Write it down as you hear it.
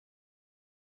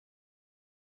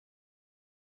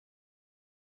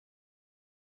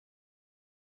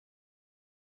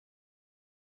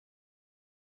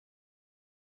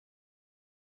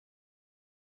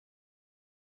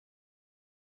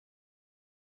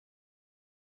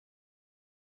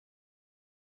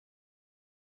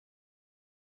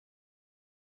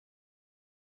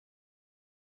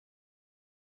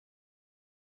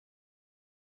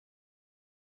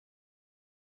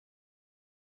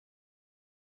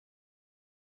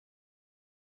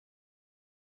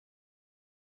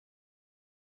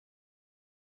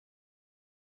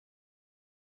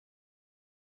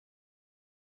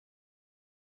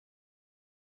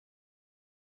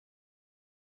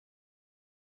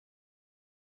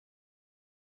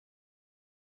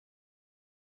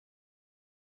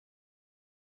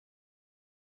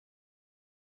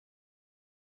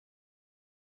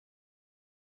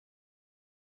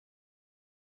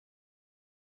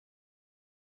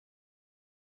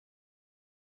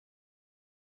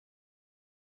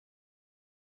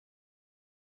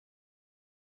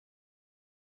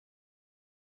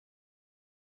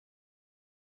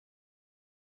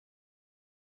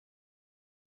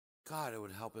God, it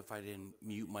would help if I didn't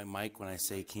mute my mic when I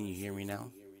say, "Can you hear me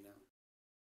now?"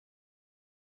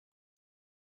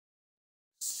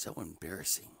 So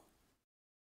embarrassing.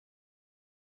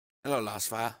 Hello, Lost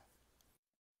Fire.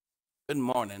 Good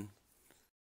morning.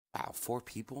 Wow, 4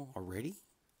 people already?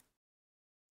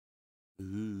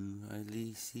 Ooh, I at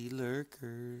least see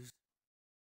lurkers.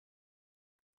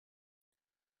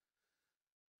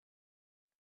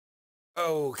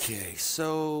 Okay,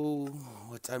 so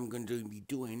what I'm going to be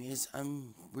doing is I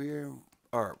am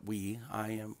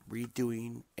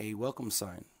redoing a welcome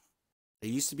sign. It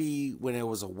used to be when it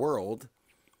was a world,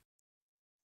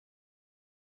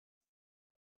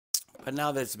 but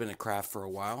now that it's been a craft for a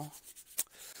while,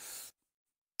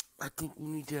 I think we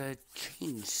need to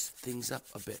change things up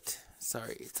a bit.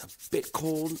 Sorry, it's a bit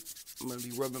cold. I'm going to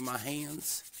be rubbing my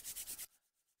hands.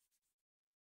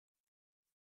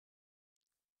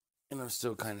 And I'm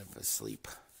still kind of asleep.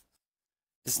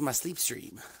 This is my sleep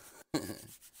stream.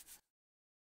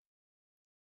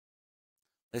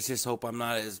 Let's just hope I'm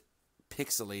not as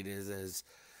pixelated as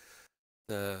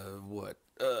the,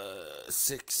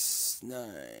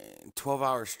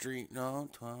 12-hour stream. No,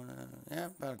 12, yeah,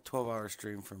 about a 12-hour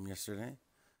stream from yesterday.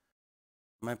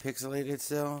 Am I pixelated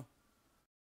still?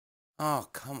 Oh,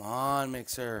 come on,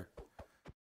 Mixer.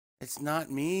 It's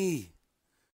not me.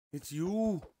 It's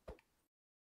you.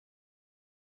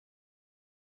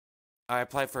 I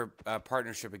applied for a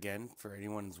partnership again for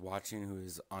anyone who's watching who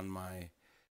is on my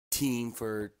team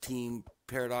for Team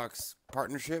Paradox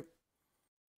partnership.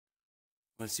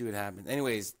 Let's see what happens.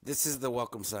 Anyways, this is the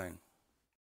welcome sign.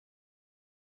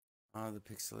 Oh, the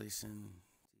pixelation.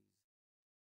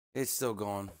 It's still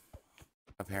going,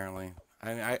 apparently.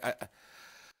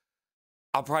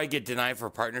 I'll probably get denied for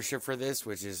a partnership for this,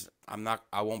 which is I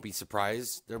won't be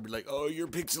surprised. They'll be like, "Oh, you're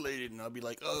pixelated," and I'll be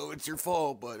like, "Oh, it's your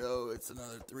fault," but it's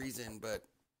another reason. But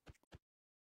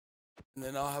and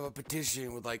then I'll have a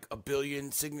petition with like 1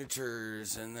 billion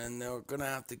signatures, and then they're gonna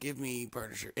have to give me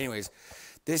partnership. Anyways,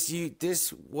 this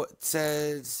what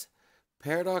says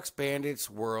Paradox Bandits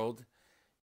World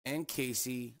and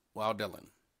Casey Wild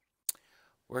Dylan.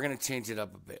 We're gonna change it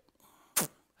up a bit.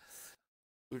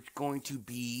 It's going to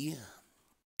be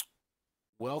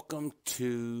welcome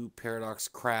to Paradox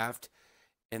Craft,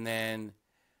 and then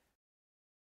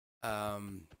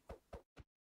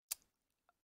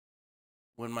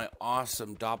when my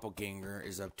awesome doppelganger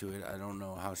is up to it, I don't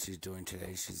know how she's doing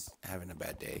today. She's having a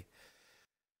bad day.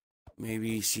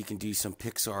 Maybe she can do some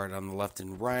pixel art on the left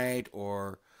and right,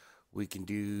 or we can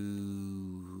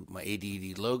do my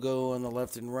ADD logo on the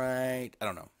left and right. I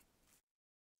don't know.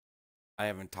 I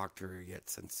haven't talked to her yet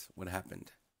since what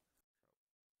happened.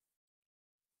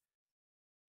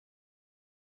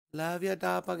 Love ya,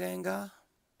 doppelganger.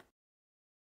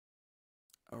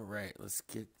 All right, let's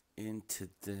get into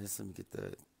this. Let me get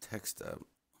the text up.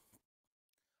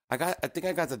 I think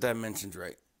I got the dimensions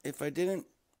right. If I didn't,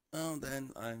 well,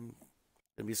 then I'm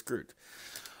gonna be screwed.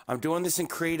 I'm doing this in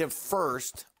creative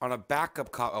first on a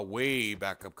way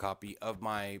backup copy of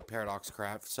my Paradox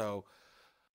Craft. So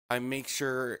I make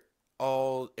sure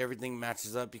everything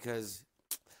matches up, because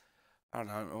I don't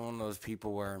know, I'm one of those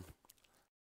people where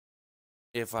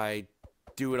if I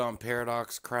do it on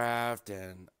Paradox Craft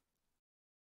and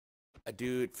I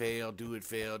do it fail,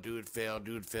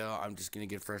 I'm just gonna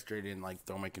get frustrated and like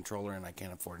throw my controller, and I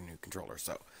can't afford a new controller.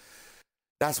 So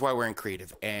that's why we're in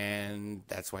creative, and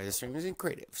that's why this stream is in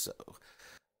creative. So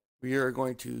we are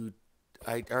going to.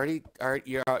 You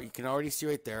can already see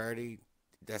right there.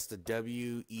 That's the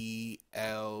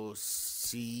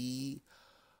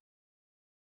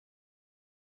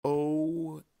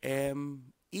WELCOMETO.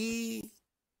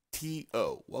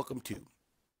 Welcome to.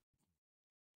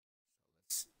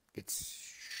 Let's get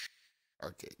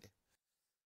started.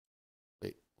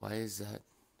 Wait, why is that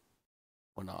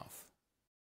one off?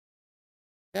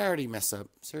 I already messed up.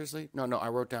 Seriously? No, I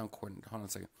wrote down coordinate. Hold on a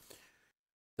second.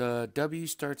 The W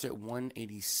starts at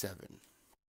 187.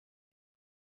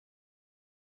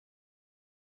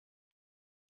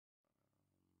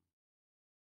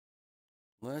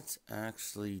 Let's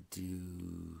actually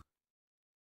do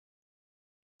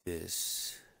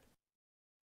this.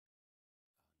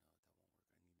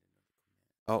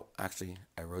 Oh, actually,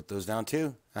 I wrote those down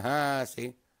too. Haha,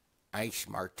 see? I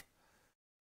smart.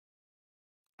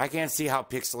 I can't see how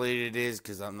pixelated it is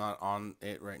because I'm not on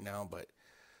it right now, but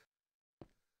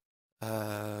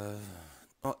oh,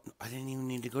 I didn't even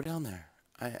need to go down there.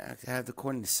 I have the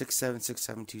coordinates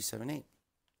 6767278.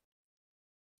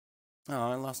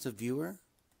 Oh, I lost a viewer.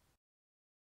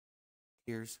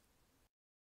 Here's.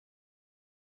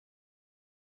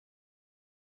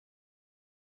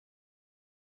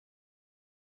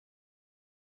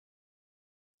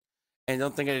 And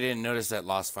don't think I didn't notice that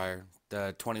Lost Fire,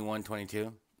 the 21,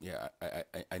 22. Yeah,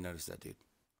 I noticed that, dude.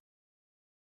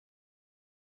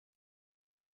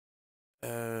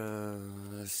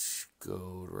 Let's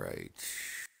go right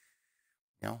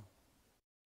now.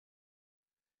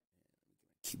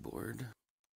 Keyboard.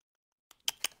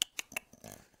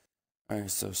 All right,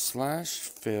 so slash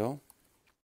fill.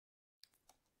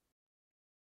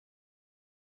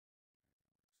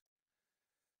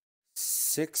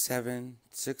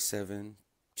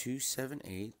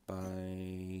 6767278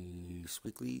 by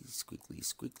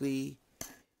squiggly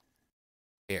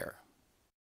air. I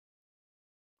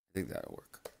think that'll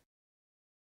work.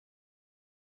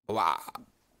 Blah.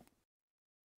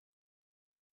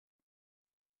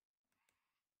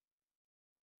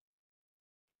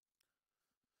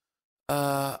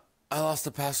 I lost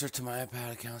the password to my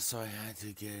iPad account, so I had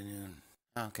to get a new one.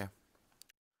 Okay.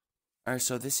 All right,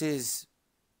 so this is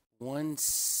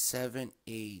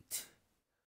 178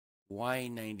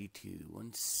 Y92.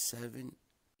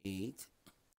 178.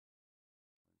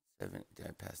 Did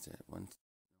I pass it?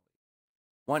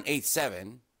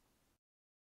 187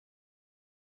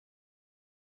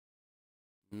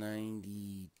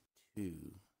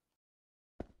 92.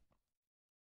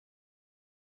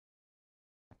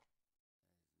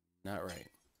 Not right.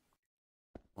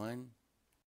 1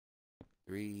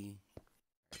 3.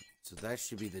 So that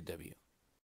should be the W.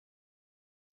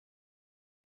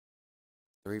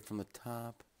 3 from the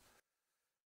top.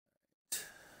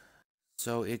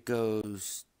 So it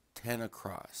goes 10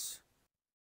 across.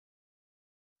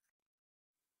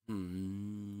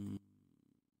 Maybe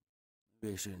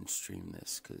I shouldn't stream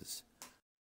this because it's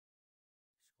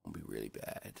going to be really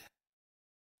bad.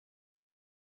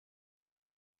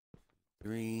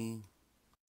 3,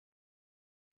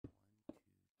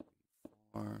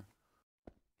 1, 2, 3, 4,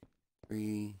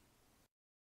 3.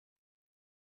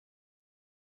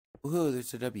 Woohoo,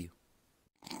 there's a W.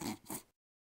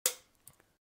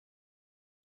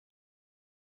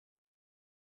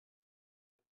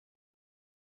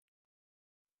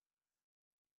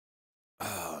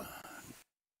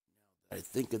 I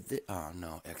think of this. Oh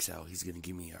no, XL. He's gonna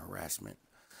give me a harassment.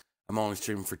 I'm only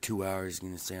streaming for 2 hours. He's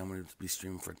gonna say I'm gonna be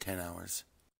streaming for 10 hours.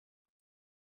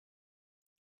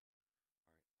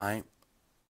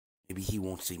 Maybe he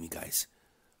won't see me, guys.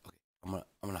 Okay, I'm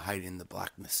gonna hide in the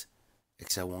blackness.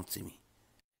 XL won't see me.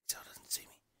 XL doesn't see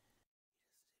me.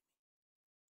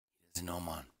 He doesn't know I'm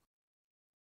on. I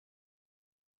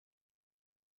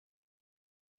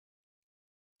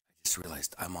just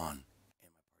realized I'm on.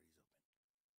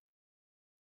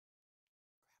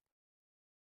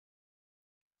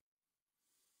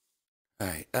 All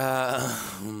right.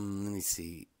 Let me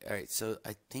see. All right. So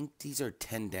I think these are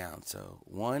 10 down. So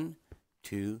 1,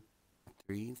 2,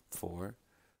 3, 4,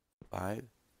 5,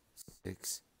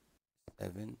 6,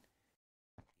 7,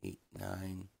 8,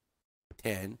 9,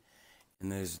 10.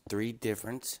 And there's 3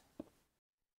 difference.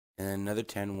 And another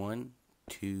 10. 1,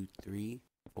 2, 3,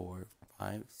 4,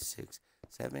 5, 6,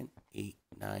 7, 8,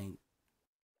 9,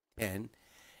 10.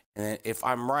 And then if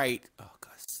I'm right, oh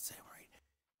gosh, say I'm right.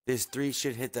 This 3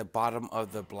 should hit the bottom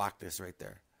of the blackness right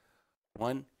there.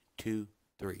 1, 2,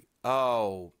 3.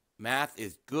 Oh, math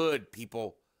is good,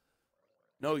 people.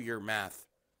 Know your math.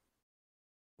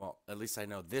 Well, at least I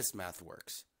know this math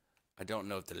works. I don't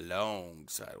know if the long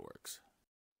side works.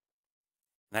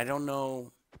 And I don't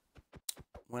know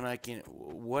when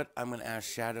what I'm going to ask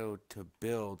Shadow to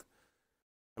build.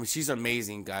 I mean, she's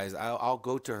amazing, guys. I'll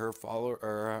go to her follower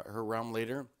or her realm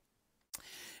later,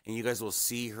 and you guys will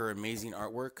see her amazing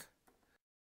artwork.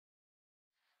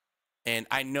 And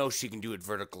I know she can do it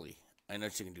vertically.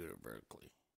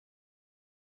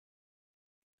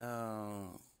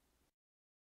 Oh.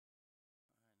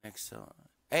 XL.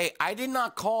 Hey, I did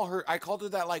not call her. I called her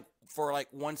that for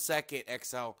 1 second,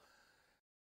 XL.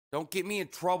 Don't get me in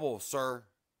trouble, sir.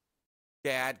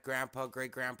 Dad, grandpa,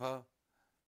 great grandpa.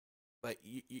 But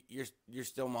you're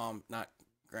still mom, not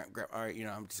grandpa. All right,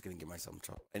 I'm just gonna get myself in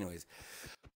trouble. Anyways,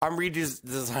 I'm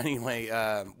redesigning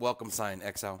my welcome sign,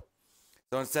 XL.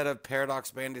 So instead of Paradox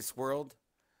Bandits World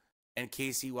and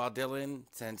Casey Wild Dylan,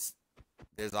 since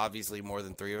there's obviously more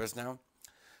than 3 of us now,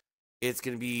 it's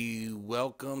going to be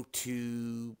welcome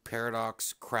to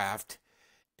Paradox Craft,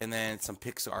 and then some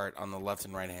pixel art on the left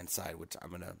and right hand side, which I'm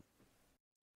going to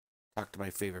talk to my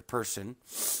favorite person.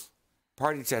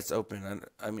 Party chat's open.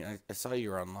 I mean, I saw you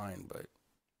were online, but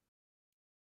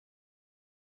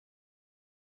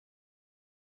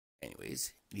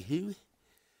anyways,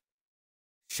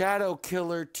 Shadow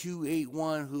Killer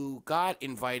 281, who got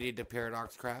invited to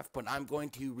Paradox Craft, but I'm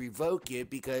going to revoke it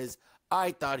because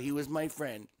I thought he was my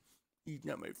friend. He's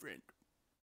not my friend.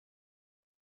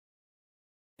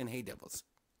 in Hay Devils.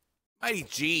 Mighty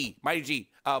G. Mighty G.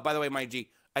 By the way, Mighty G,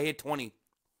 I hit 20.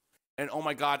 And oh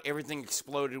my God, everything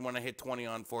exploded when I hit 20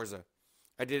 on Forza.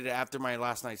 I did it after my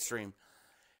last night's stream.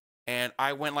 And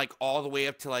I went like all the way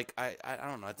up to like, I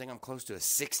don't know, I think I'm close to a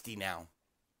 60 now.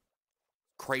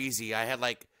 Crazy. I had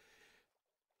like,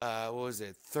 what was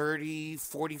it, 30,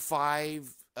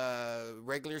 45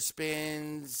 regular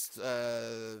spins,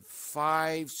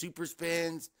 5 super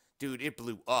spins. Dude, it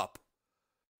blew up.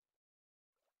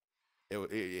 Yeah,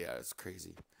 it's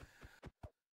crazy.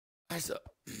 So,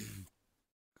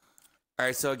 all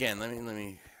right, so again, let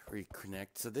me reconnect.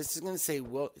 So this is gonna say,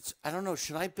 well, I don't know.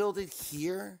 Should I build it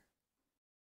here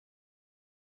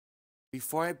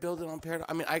before I build it on Paradox?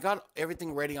 I mean, I got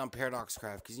everything ready on Paradox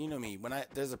Craft because you know me. When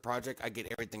there's a project, I get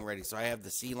everything ready. So I have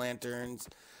the sea lanterns.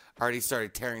 I already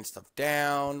started tearing stuff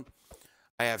down.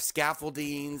 I have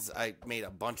scaffoldings. I made a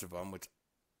bunch of them, which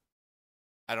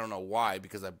I don't know why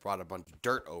because I brought a bunch of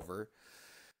dirt over.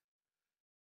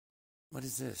 What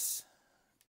is this?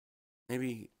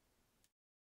 Maybe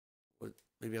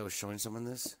I was showing someone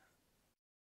this.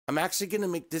 I'm actually going to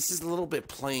make this is a little bit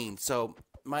plain. So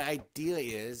my idea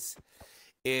is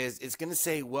it's going to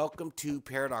say, welcome to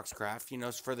Paradox Craft. You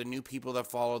know, for the new people that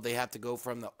follow, they have to go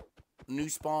from the new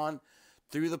spawn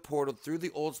through the portal, through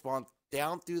the old spawn,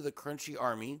 down through the Crunchy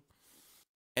Army,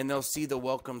 and they'll see the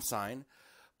welcome sign.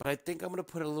 But I think I'm going to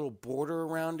put a little border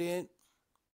around it.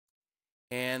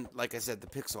 And like I said, the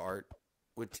pixel art,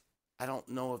 which I don't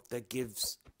know if that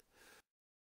gives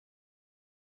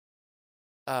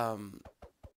the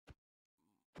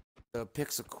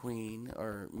Pixel Queen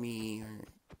or me, or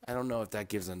I don't know if that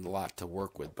gives a lot to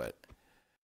work with, but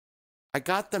I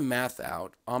got the math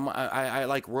out. I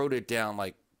like wrote it down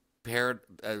like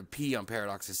P on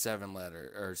Paradox is 7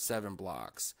 letter or 7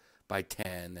 blocks by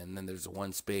 10, and then there's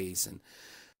 1 space, and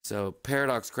so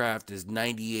Paradox Craft is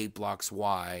 98 blocks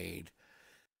wide.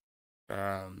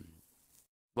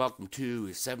 Welcome to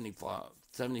is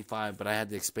 75, but I had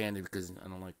to expand it because I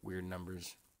don't like weird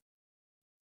numbers.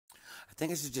 I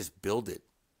think I should just build it.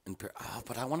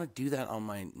 But I want to do that on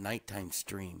my nighttime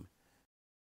stream.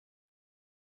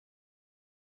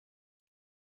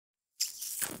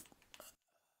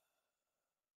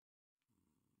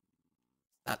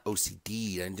 Not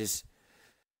OCD.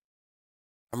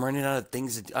 I'm running out of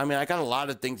things to do. I mean, I got a lot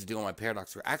of things to do on my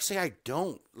Paradox. Actually, I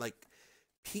don't. Like,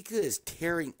 Pika is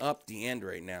tearing up the end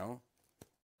right now.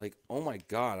 Like, oh my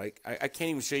God. I can't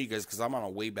even show you guys because I'm on a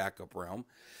way backup realm.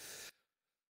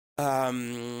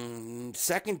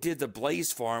 Second did the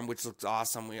Blaze Farm, which looks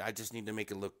awesome. I just need to make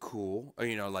it look cool. Or,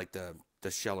 you know, like the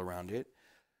shell around it.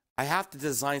 I have to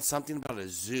design something about a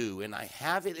zoo, and I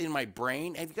have it in my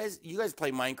brain. Have you guys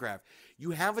play Minecraft?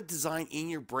 You have a design in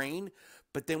your brain,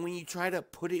 but then when you try to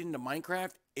put it into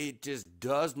Minecraft, it just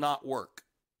does not work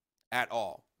at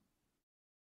all.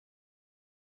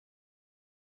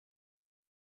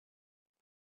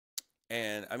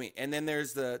 And I mean, and then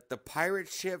there's the pirate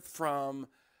ship from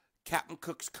Captain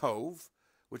Cook's Cove,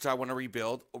 which I want to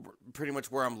rebuild, pretty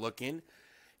much where I'm looking.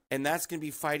 And that's going to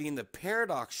be fighting the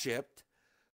Paradox ship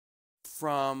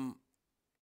from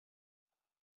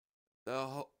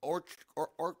the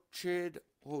Orchard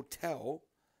Hotel.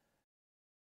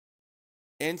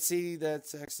 NC,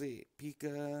 that's actually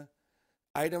Pika.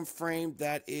 Item frame,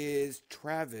 that is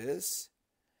Travis.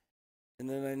 And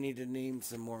then I need to name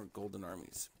some more golden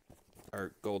armies.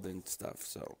 Or golden stuff,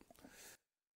 so.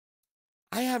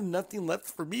 I have nothing left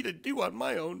for me to do on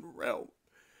my own realm.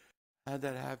 Had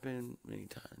that happen many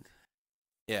times.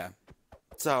 Yeah.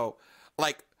 So,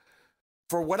 like,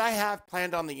 for what I have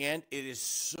planned on the end, it is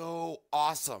so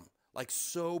awesome. Like,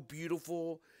 so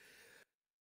beautiful.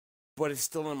 But it's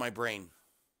still in my brain.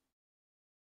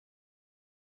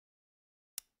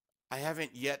 I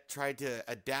haven't yet tried to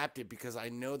adapt it because I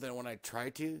know that when I try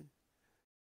to,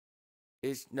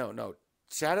 no.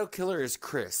 Shadow Killer is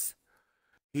Chris.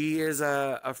 He is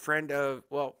a friend of,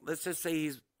 well, let's just say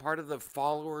he's part of the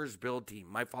followers build team,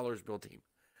 my followers build team,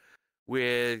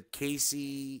 with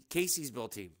Casey's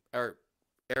build team, or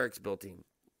Eric's build team.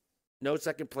 No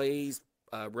second place,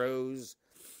 Rose,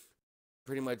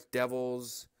 pretty much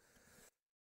Devils,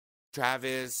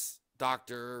 Travis,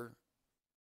 Doctor.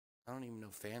 I don't even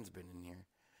know Fan's been in here.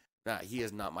 Nah, he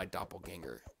is not my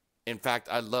doppelganger. In fact,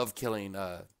 I love killing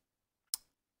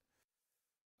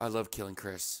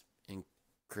Chris in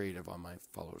creative on my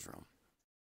followers realm.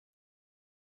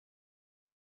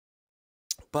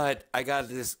 But I got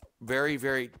this very,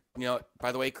 very,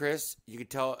 by the way, Chris, you could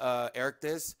tell Eric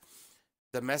this.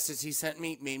 The message he sent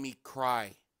me made me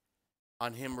cry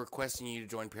on him requesting you to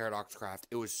join Paradox Craft.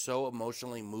 It was so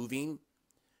emotionally moving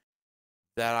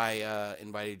that I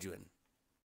invited you in.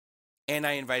 And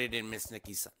I invited in Miss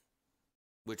Nikki's son,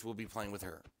 which will be playing with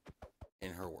her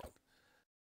in her world.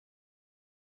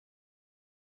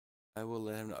 I will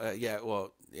let him know. Yeah,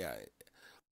 well, yeah.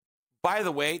 By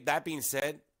the way, that being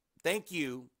said, thank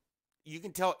you. You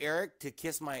can tell Eric to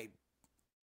kiss my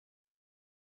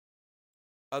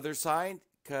other side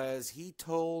because he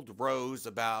told Rose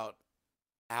about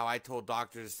how I told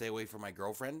Doctor to stay away from my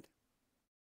girlfriend.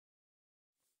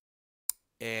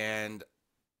 And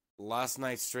last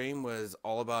night's stream was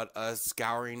all about us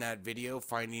scouring that video,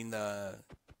 finding the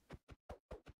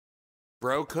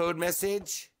bro code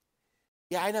message.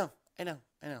 Yeah, I know.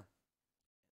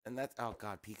 And that's, oh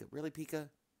God, Pika. Really, Pika?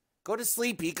 Go to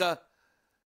sleep, Pika.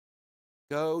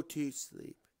 Go to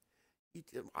sleep.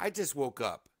 I just woke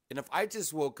up. And if I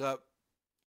just woke up,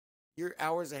 you're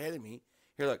hours ahead of me.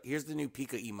 Here, look. Here's the new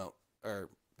Pika emote or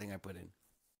thing I put in.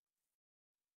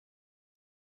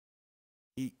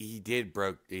 He did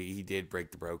break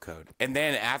the bro code. And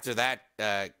then after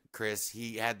that, Chris,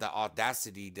 he had the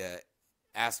audacity to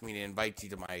ask me to invite you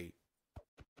to my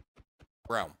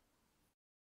realm.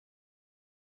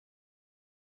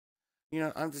 You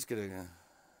know, I'm just gonna.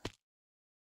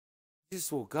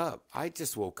 Just woke up. I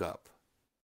just woke up.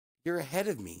 You're ahead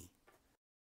of me.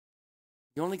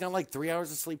 You only got like 3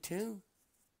 hours of sleep too?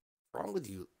 What's wrong with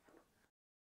you?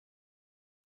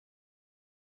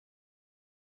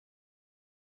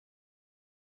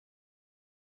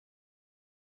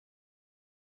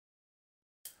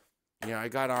 Yeah, I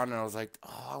got on and I was like,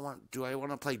 oh, do I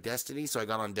want to play Destiny? So I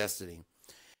got on Destiny.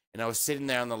 And I was sitting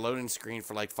there on the loading screen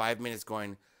for like 5 minutes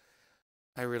going,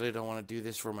 I really don't want to do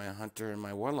this for my Hunter and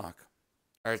my Warlock.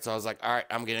 All right, so I was like, all right,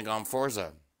 I'm going to go on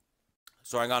Forza.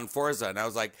 So I got on Forza, and I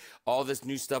was like, all this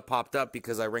new stuff popped up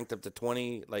because I ranked up to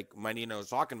 20, like Nino was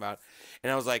talking about.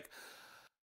 And I was like,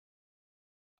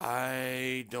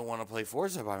 I don't want to play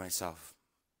Forza by myself.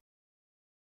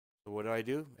 So what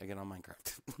do? I get on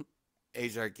Minecraft. Hey,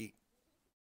 Sharky.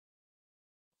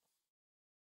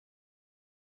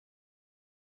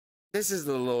 This is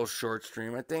the little short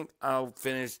stream. I think I'll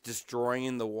finish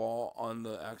destroying the wall on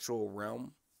the actual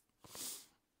realm.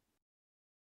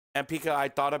 And Pika, I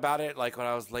thought about it like when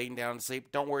I was laying down to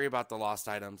sleep. Don't worry about the lost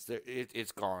items.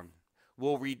 It's gone.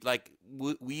 We'll read like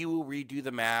we will redo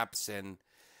the maps, and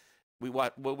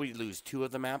what we lose 2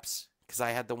 of the maps because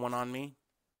I had the one on me.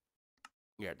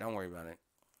 Yeah, don't worry about it.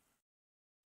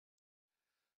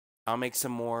 I'll make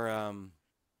some more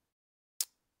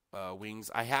wings.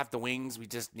 I have the wings. We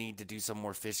just need to do some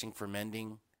more fishing for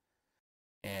mending.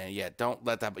 And yeah, don't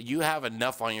let that. But you have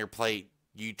enough on your plate.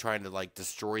 You trying to like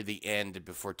destroy the end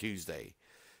before Tuesday.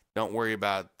 Don't worry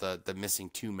about the missing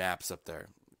 2 maps up there.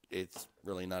 It's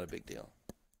really not a big deal.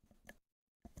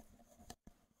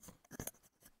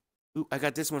 Ooh, I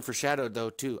got this one for Shadow though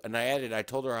too, and I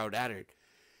told her I would add it.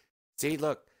 See,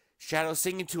 look, Shadow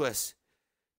singing to us.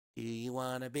 Do you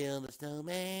want to build a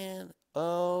snowman?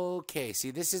 Okay,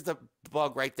 see, this is the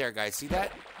bug right there, guys. See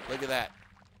that? Look at that.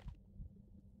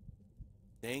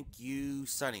 Thank you,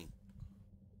 Sunny.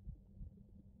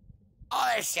 Oh,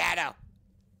 there's Shadow.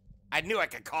 I knew I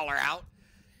could call her out.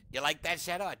 You like that,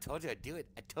 Shadow? I told you I'd do it.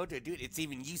 It's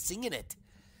even you singing it.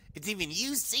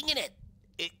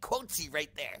 It quotes you right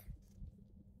there.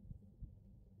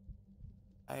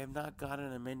 I have not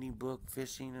gotten a mending book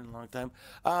fishing in a long time.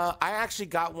 I actually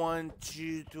got one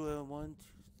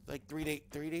like 3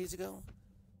 days ago.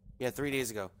 Yeah, 3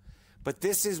 days ago. But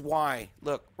this is why.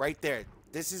 Look, right there.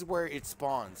 This is where it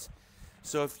spawns.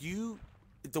 So if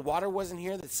the water wasn't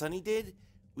here that Sunny did,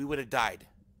 we would have died.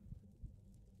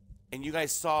 And you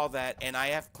guys saw that, and I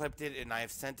have clipped it, and I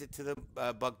have sent it to the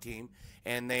bug team,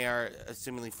 and they are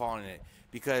assumingly following it.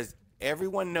 Because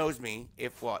everyone knows me,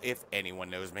 if anyone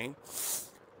knows me,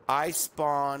 I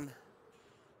spawn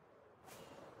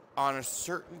on a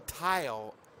certain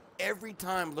tile every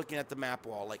time looking at the map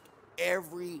wall. Like,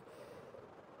 every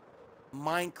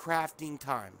Minecrafting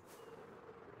time.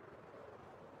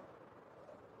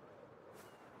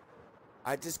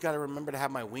 I just got to remember to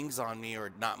have my wings on me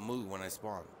or not move when I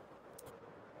spawn.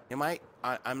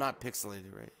 I'm not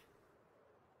pixelated, right?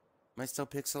 Am I still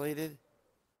pixelated?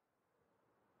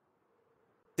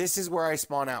 This is where I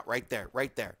spawn out, right there.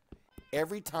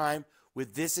 Every time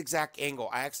with this exact angle.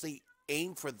 I actually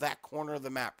aim for that corner of the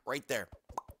map, right there.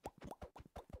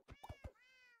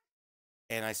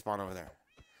 And I spawn over there.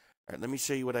 All right, let me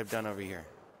show you what I've done over here.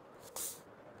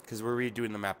 Because we're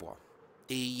redoing the map wall.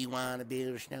 Do you want to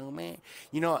build a snowman?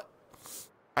 You know,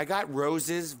 I got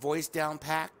Rose's voice down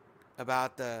pat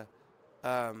about the,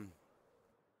 what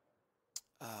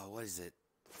is it?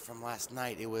 From last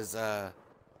night. It was,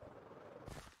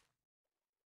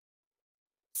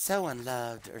 so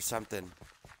unloved or something.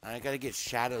 I gotta get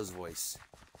Shadow's voice.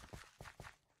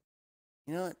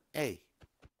 You know what? Hey,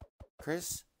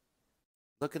 Chris,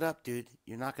 look it up, dude.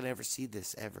 You're not gonna ever see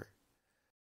this ever.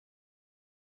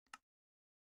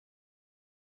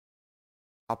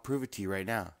 I'll prove it to you right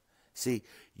now. See,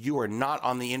 you are not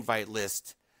on the invite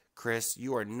list, Chris.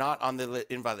 You are not on the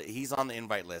invite list. He's on the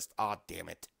invite list. Aw, oh, damn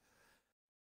it.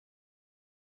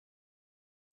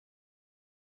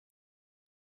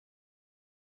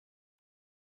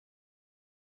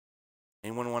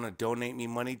 Anyone want to donate me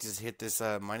money? Just hit this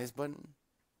minus button.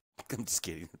 I'm just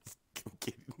kidding. I'm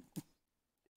kidding.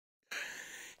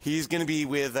 He's going to be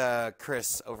with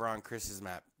Chris over on Chris's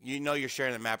map. You know you're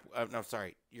sharing the map. No,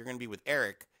 sorry. You're going to be with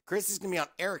Eric. Chris is going to be on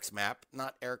Eric's map,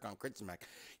 not Eric on Chris's map.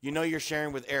 You know you're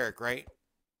sharing with Eric, right?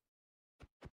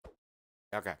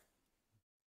 Okay.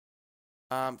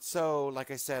 So,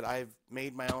 like I said, I've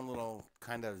made my own little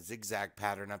kind of zigzag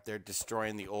pattern up there,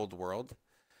 destroying the old world.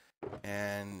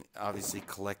 And obviously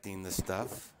collecting the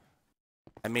stuff.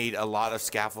 I made a lot of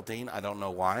scaffolding. I don't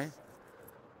know why.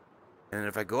 And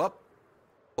if I go up,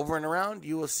 over and around,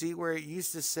 you will see where it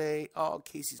used to say, oh,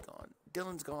 Casey's gone.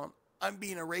 Dylan's gone. I'm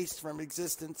being erased from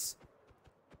existence.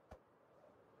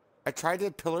 I tried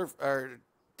to pillar or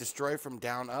destroy from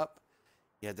down up.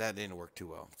 Yeah, that didn't work too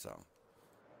well. So,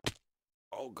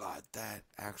 oh God, that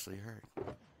actually hurt.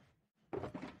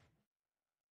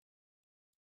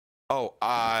 Oh,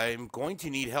 I'm going to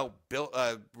need help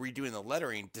redoing the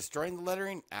lettering. Destroying the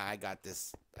lettering? I got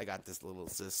this. I got this, little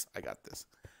sis. I got this.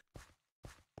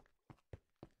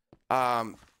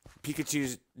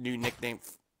 Pikachu's new nickname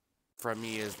from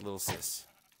me is Little Sis.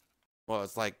 Well,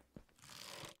 it's like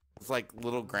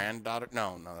little granddaughter.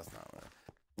 No, that's not right.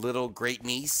 Little great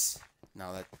niece.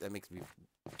 No, that makes me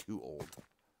too old.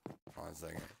 Hold on a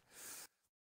second.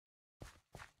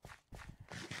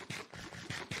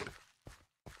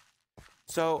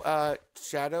 So,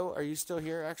 Shadow, are you still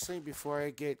here, actually, before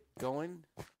I get going?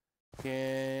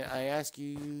 Can I ask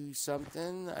you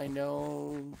something? I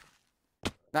know...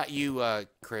 Not you,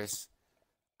 Chris.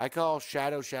 I call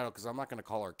Shadow because I'm not going to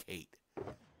call her Kate.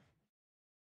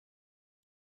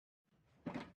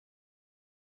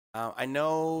 I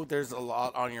know there's a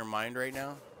lot on your mind right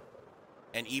now.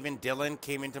 And even Dylan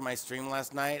came into my stream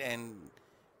last night and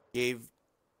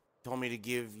told me to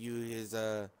give you his,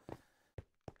 what's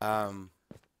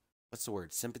the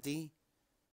word? Sympathy?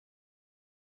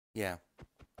 Yeah.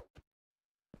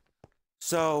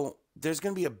 So, there's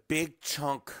going to be a big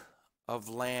chunk of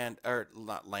land, or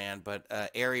not land, but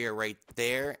area right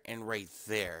there and right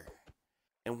there.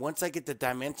 And once I get the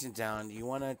dimensions down, you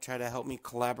want to try to help me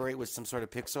collaborate with some sort of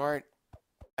pixel art?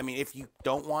 I mean, if you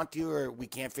don't want to, or we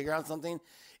can't figure out something,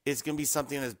 it's going to be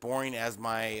something as boring as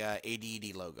my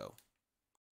ADD logo.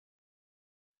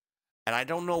 And I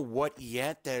don't know what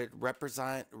yet that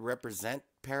represent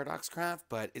Paradox Craft,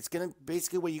 but it's going to,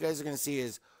 basically what you guys are going to see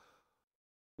is,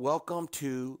 welcome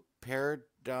to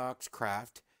Paradox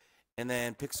Craft, and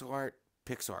then pixel art.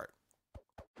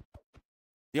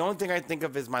 The only thing I think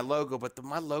of is my logo, but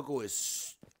my logo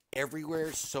is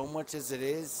everywhere so much as it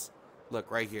is. Look,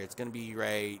 right here. It's going to be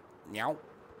right, meow.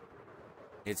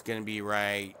 It's going to be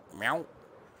right, meow.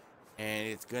 And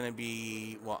it's going to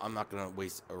be, well, I'm not going to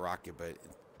waste a rocket, but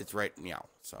it's right, meow.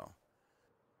 So.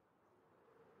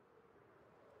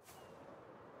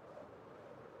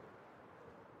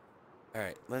 All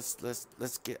right, let's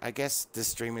get, I guess this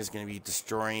stream is going to be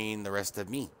destroying the rest of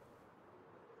me.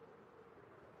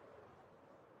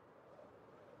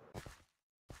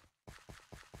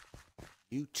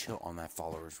 You chill on that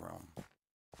follower's realm.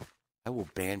 I will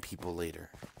ban people later.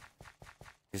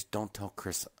 Just don't tell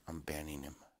Chris I'm banning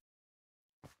him.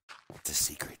 It's a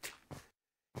secret.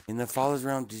 In the follower's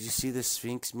realm, did you see the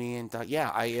Sphinx me and thought, yeah,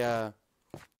 I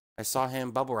saw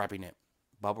him bubble wrapping it.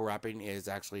 Bubble wrapping is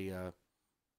actually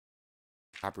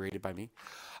copyrighted by me.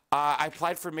 I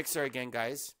applied for Mixer again,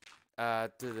 guys.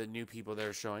 To the new people that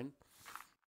are showing.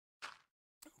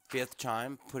 5th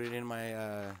chime. Put it in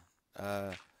my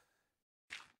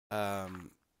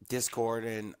Discord,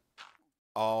 and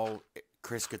all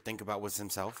Chris could think about was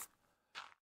himself.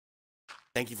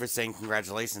 Thank you for saying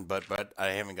congratulations, but I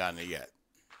haven't gotten it yet.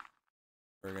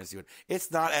 We're gonna see what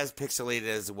it's not as pixelated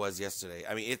as it was yesterday.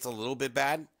 I mean, it's a little bit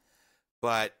bad,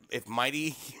 but if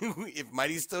Mighty's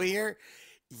still here,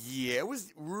 yeah, it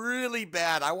was really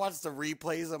bad. I watched the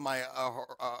replays of my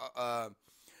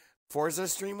Forza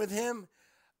stream with him.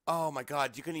 Oh my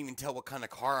God, you couldn't even tell what kind of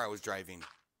car I was driving.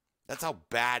 That's how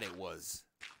bad it was.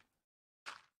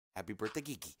 Happy birthday,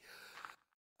 Geeky.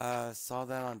 Saw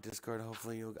that on Discord.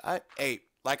 Hopefully you'll. Hey,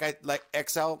 like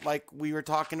XL, like we were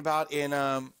talking about in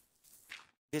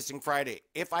Fishing Friday.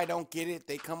 If I don't get it,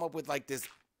 they come up with like this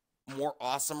more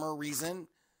awesomer reason,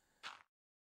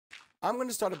 I'm going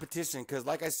to start a petition because,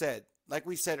 like I said, like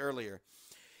we said earlier,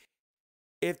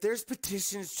 if there's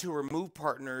petitions to remove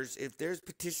partners, if there's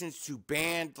petitions to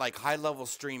ban like high-level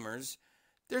streamers,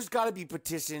 there's got to be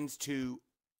petitions to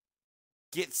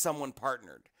get someone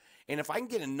partnered. And if I can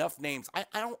get enough names, I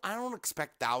don't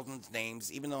expect thousands of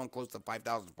names, even though I'm close to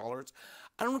 5,000 followers.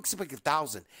 I don't expect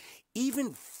 1,000,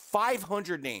 even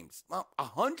 500 names, well,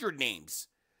 100 names.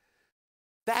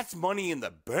 That's money in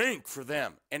the bank for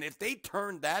them. And if they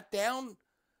turn that down,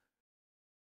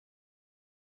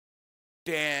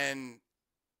 then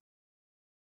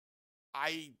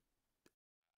I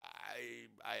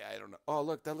don't know. Oh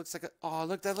look, that looks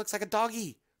like a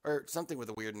doggy or something with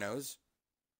a weird nose.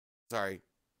 Sorry.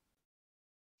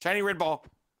 Shiny red ball.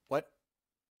 What?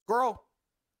 Squirrel.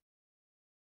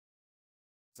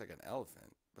 It's like an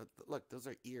elephant. But look, those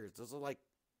are ears. Those are like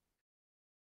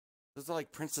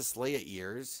Princess Leia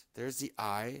ears. There's the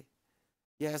eye.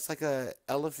 Yeah, it's like a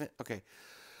elephant. Okay.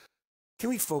 Can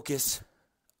we focus?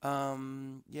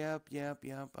 Yep.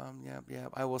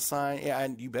 I will sign. Yeah,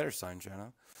 and you better sign,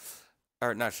 Shadow.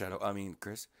 Or not Shadow. I mean,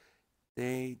 Chris.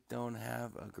 They don't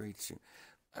have a great shoe.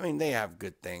 I mean, they have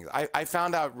good things. I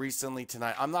found out recently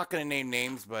tonight. I'm not going to name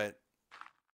names, but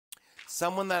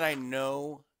someone that I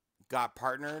know got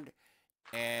partnered,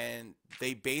 and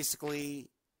they basically,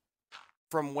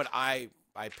 from what I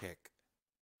pick,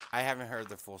 I haven't heard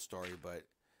the full story, but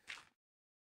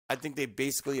I think they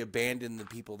basically abandoned the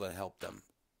people that helped them.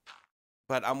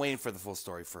 But I'm waiting for the full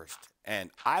story first.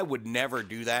 And I would never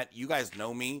do that. You guys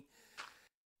know me.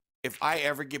 If I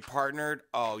ever get partnered,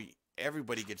 oh,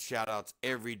 everybody gets shout outs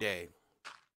every day.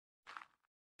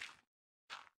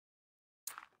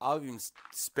 I'll even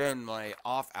spend my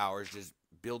off hours just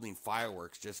building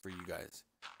fireworks just for you guys.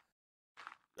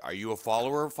 Are you a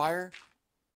follower of Fire?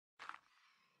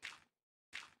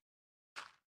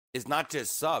 It's not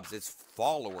just subs, it's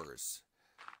followers.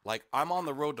 Like, I'm on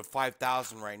the road to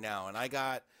 5,000 right now, and I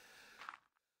got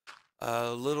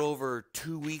a little over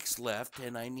 2 weeks left,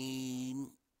 and I need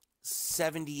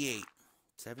 78.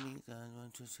 78.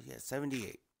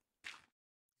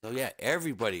 So, yeah,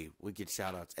 everybody would get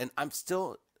shout-outs. And I'm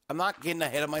not getting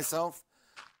ahead of myself.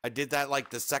 I did that, like,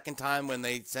 the second time when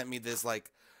they sent me this,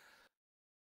 like,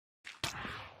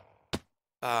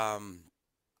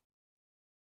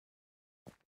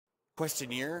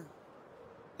 questionnaire.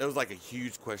 That was like a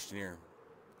huge questionnaire.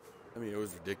 I mean, it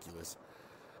was ridiculous.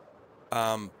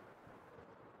 But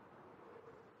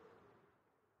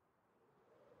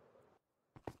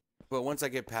once I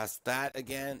get past that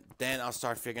again, then I'll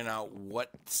start figuring out what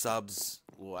subs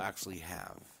we'll actually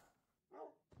have.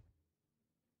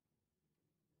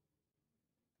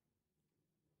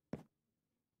 I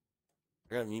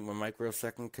gotta mute my mic real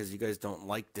second because you guys don't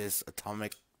like this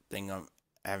atomic thing I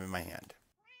have in my hand.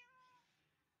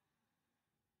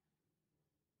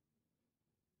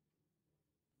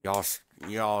 Y'all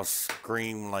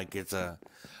scream like it's a...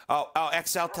 Oh,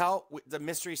 XL tell, the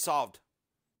mystery solved.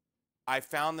 I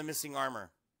found the missing armor.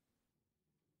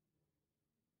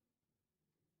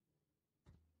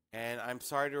 And I'm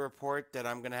sorry to report that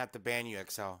I'm going to have to ban you,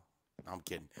 XL. No, I'm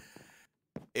kidding.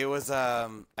 It was, I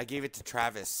gave it to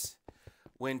Travis.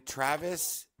 When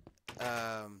Travis,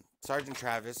 Sergeant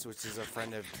Travis, which is a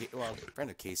friend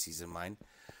of Casey's and mine,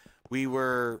 we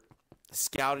were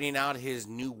scouting out his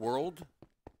new world,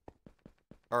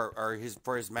 or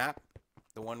his map,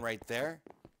 the one right there.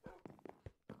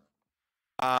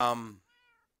 I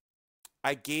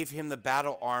gave him the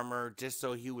battle armor just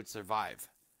so he would survive,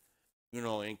 you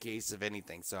know, in case of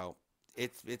anything. So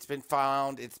it's been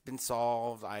found, it's been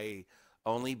solved. I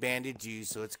only banded you,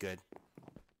 so it's good.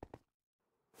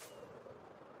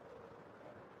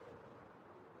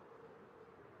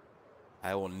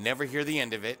 I will never hear the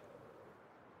end of it.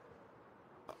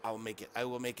 I will make it. I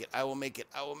will make it. I will make it.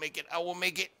 I will make it. I will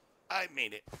make it. I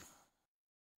made it.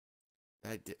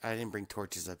 I didn't bring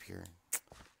torches up here.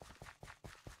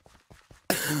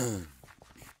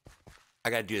 I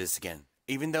gotta do this again.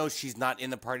 Even though she's not in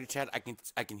the party chat, I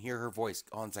can hear her voice.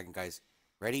 Hold on a second, guys.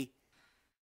 Ready?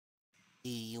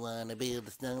 You wanna build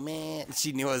a snowman?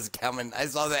 She knew it was coming. I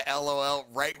saw the LOL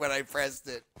right when I pressed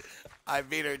it. I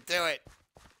made her do it.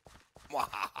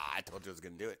 I told you I was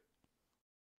gonna do it.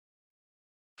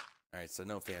 Alright, so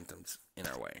no phantoms in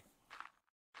our way.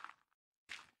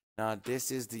 Now,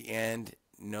 this is the end.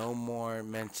 No more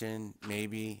mention,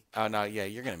 maybe. Oh, no, yeah,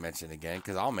 you're going to mention it again,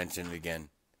 because I'll mention it again.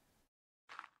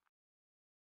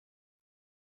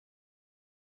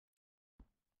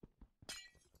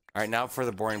 All right, now for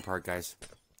the boring part, guys.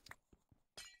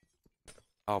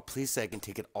 Oh, please say I can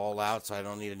take it all out so I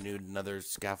don't need another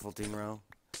scaffolding row.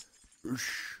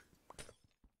 Oosh.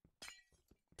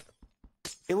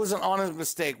 It was an honest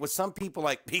mistake. What some people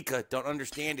like Pika don't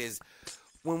understand is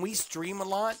when we stream a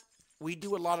lot, we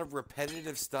do a lot of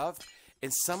repetitive stuff,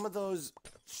 and some of those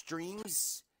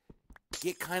streams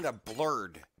get kind of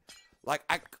blurred. Like,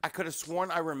 I could have sworn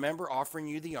I remember offering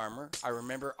you the armor. I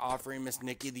remember offering Miss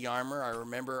Nikki the armor. I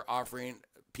remember offering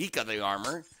Pika the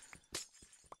armor.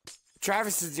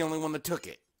 Travis is the only one that took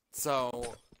it.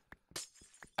 So,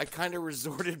 I kind of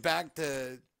resorted back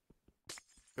to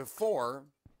before.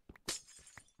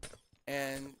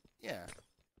 And, yeah.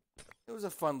 It was a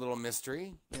fun little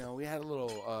mystery. You know, we had a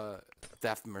little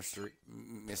theft mystery.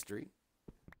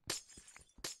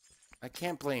 I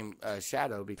can't blame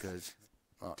Shadow because,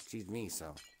 well, she's me,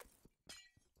 so.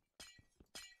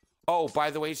 Oh,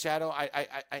 by the way, Shadow,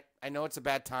 I know it's a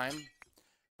bad time,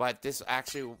 but this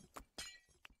actually,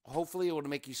 hopefully it will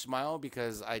make you smile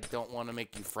because I don't want to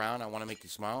make you frown. I want to make you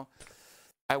smile.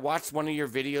 I watched one of your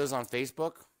videos on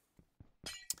Facebook,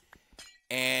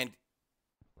 and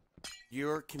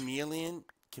your chameleon,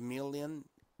 I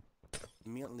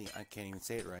can't even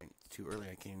say it right. It's too early.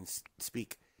 I can't even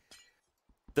speak.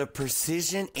 The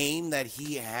precision aim that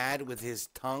he had with his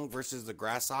tongue versus the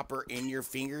grasshopper in your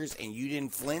fingers and you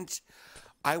didn't flinch.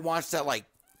 I watched that like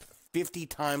 50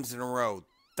 times in a row.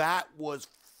 That was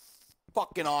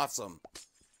fucking awesome.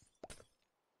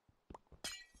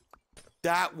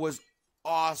 That was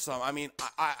awesome. I mean,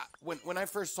 when I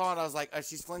first saw it, I was like,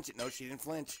 she's flinching. No, she didn't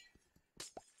flinch.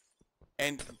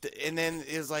 And then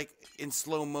it was like in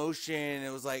slow motion.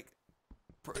 It was like,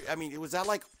 I mean, was that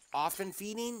like often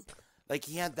feeding? Like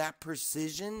he had that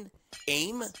precision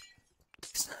aim?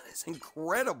 It's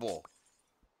incredible.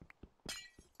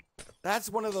 That's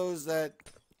one of those that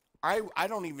I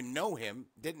don't even know him,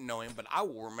 didn't know him, but I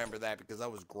will remember that because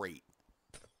that was great.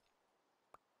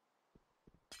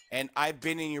 And I've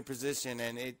been in your position,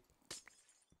 and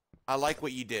I like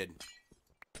what you did.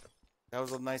 That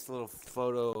was a nice little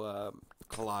photo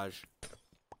collage.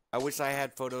 I wish I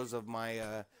had photos of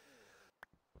my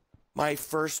my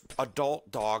first adult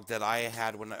dog that I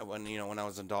had when I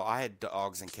was an adult. I had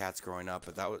dogs and cats growing up,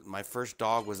 but that was my first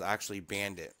dog was actually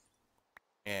Bandit,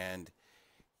 and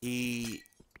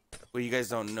what you guys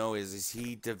don't know is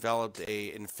he developed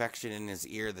a infection in his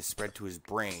ear that spread to his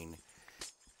brain,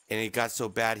 and it got so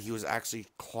bad he was actually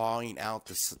clawing out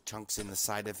the chunks in the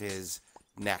side of his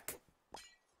neck.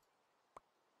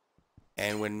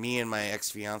 And when me and my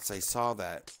ex-fiance saw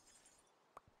that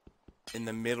in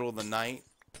the middle of the night,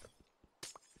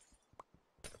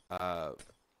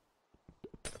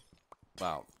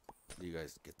 wow, you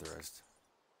guys get the rest.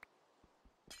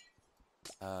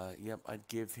 Yep, I'd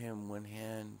give him one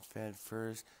hand fed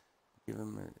first, give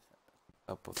him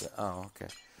up with it. Oh, okay.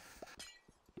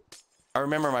 I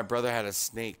remember my brother had a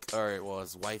snake, or well,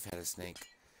 his wife had a snake,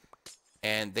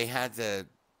 and they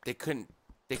couldn't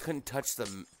touch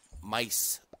the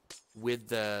mice with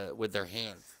their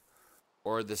hands,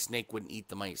 or the snake wouldn't eat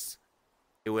the mice.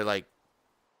 It would like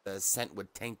the scent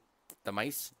would taint the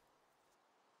mice.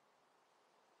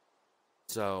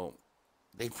 So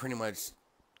they pretty much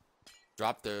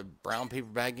dropped the brown paper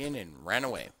bag in and ran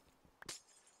away.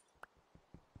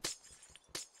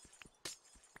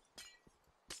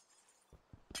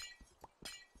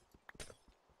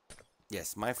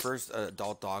 Yes, my first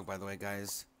adult dog, by the way,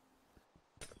 guys.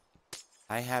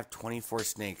 I have 24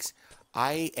 snakes.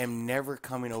 I am never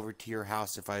coming over to your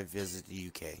house if I visit the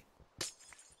UK.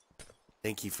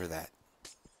 Thank you for that.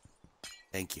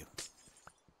 Thank you.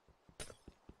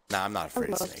 Nah, I'm not afraid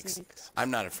of snakes. I'm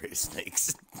not afraid of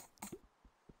snakes.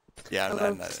 Yeah,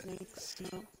 I'm not. Snakes,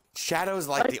 no. Shadow's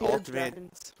like the ultimate.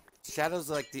 Dragons. Shadow's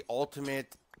like the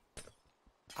ultimate.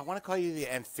 I want to call you the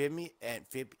amphibious.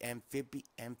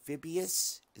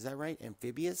 Is that right?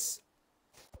 Amphibious.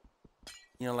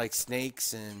 You know, like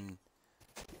snakes and.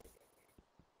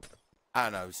 I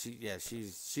don't know.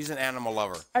 She's an animal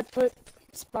lover. I put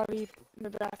Spotty in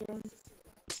the bathroom.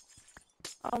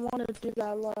 I want to give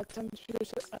that a lot of attention.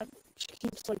 She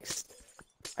keeps like.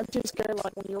 I'm too scared.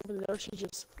 Like when you open the door, she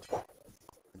just. I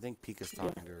think Pika's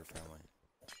talking to her family.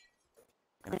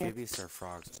 Amphibious are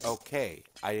frogs. Okay,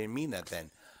 I didn't mean that then.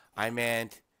 I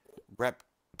meant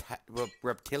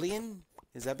reptilian.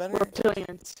 Is that better?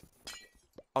 Reptilians.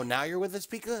 Oh, now you're with us,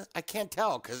 Pika? I can't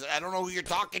tell because I don't know who you're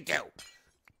talking to.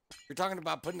 You're talking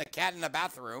about putting a cat in the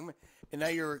bathroom, and now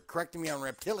you're correcting me on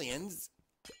reptilians.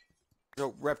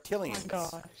 So reptilians. Oh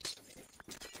my gosh.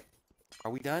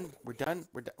 Are we done? We're done?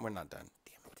 We're not done.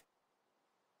 Damn it.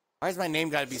 Why has my name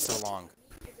got to be so long?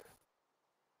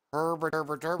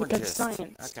 Because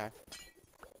science. Okay.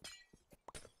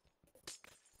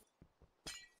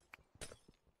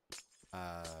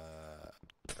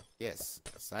 Yes,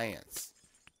 science.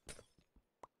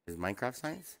 Is Minecraft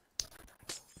science?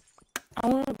 I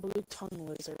want a blue tongue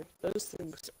lizard. Those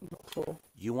things look cool.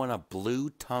 You want a blue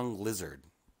tongue lizard?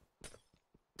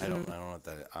 I don't know what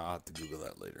that is. I'll have to Google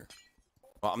that later.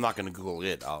 Well, I'm not going to Google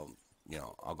it. I'll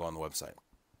go on the website.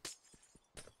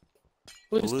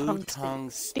 Blue tongue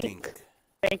stink.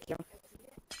 Thank you.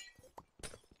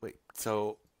 Wait,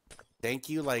 so thank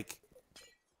you, like,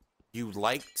 you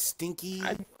like stinky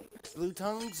blue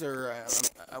tongues, or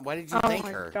why did you thank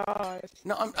her? Oh my gosh.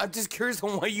 No, I'm just curious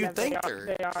on why you thanked her.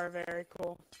 They are very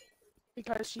cool.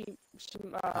 Because she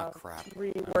crap.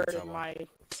 reworded my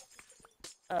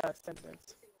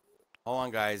sentence. Hold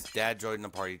on, guys. Dad joined the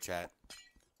party chat.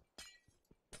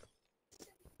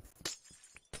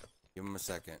 Give him a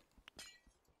second.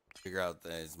 Figure out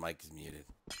that his mic is muted.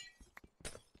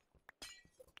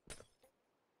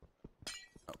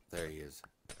 Oh, there he is.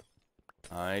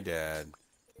 Hi, Dad.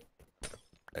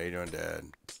 How you doing, Dad?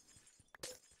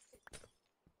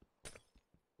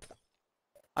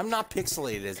 I'm not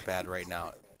pixelated as bad right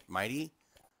now, Mighty.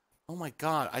 Oh my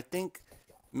God, I think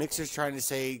Mixer's trying to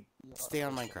say stay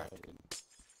on Minecraft.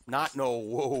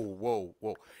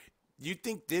 Whoa. You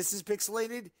think this is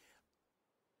pixelated?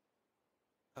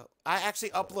 Oh, I actually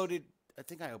uploaded, I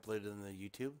think I uploaded it on the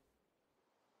YouTube.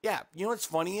 Yeah, you know what's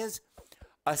funny is,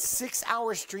 a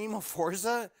 6-hour stream of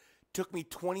Forza took me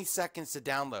 20 seconds to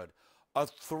download. A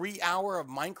 3-hour of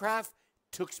Minecraft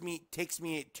takes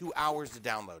me 2 hours to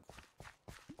download.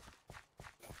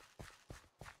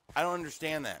 I don't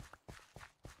understand that.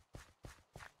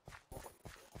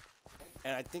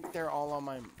 And I think they're all on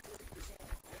my...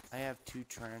 I have 2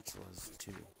 tarantulas,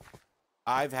 too.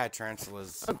 I've had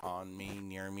tarantulas on me,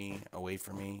 near me, away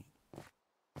from me.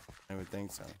 I would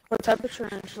think so. What type of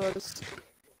tarantulas?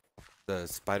 The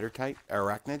spider type,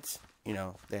 arachnids. You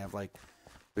know, they have like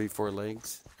 3-4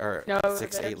 legs, or no,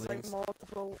 6-8 legs.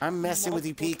 Like I'm messing with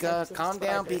you, Pika. Calm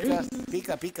down, Pika.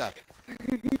 Pika.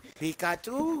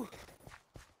 Pikachu.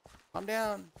 Calm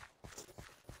down.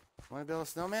 Want to build a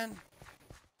snowman?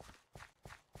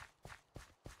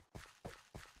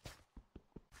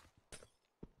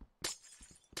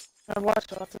 I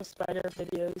watch lots of spider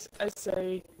videos. I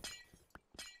say...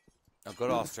 Oh, go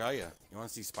to Australia. You want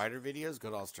to see spider videos? Go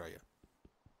to Australia.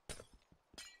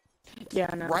 Yeah,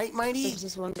 I know. Right, Mighty? There's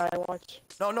this one guy I watch.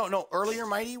 No. Earlier,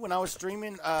 Mighty, when I was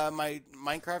streaming my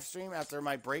Minecraft stream after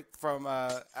my break from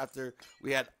after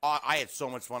we had... I had so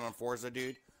much fun on Forza,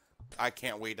 dude. I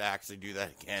can't wait to actually do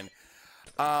that again.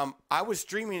 I was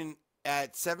streaming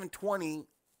at 720.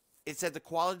 It said the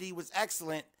quality was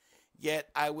excellent, yet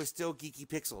I was still geeky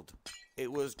pixeled.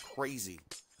 It was crazy.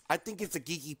 I think it's a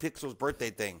geeky pixels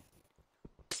birthday thing.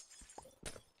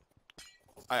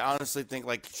 I honestly think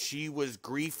like she was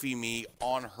griefing me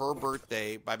on her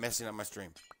birthday by messing up my stream.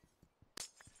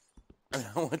 I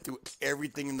went through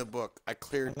everything in the book. I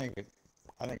cleared. I think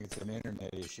it's an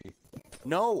internet issue.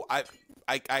 No, I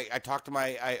talked to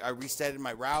I resetted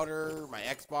my router, my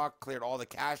Xbox, cleared all the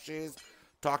caches,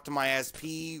 talked to my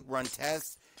SP, run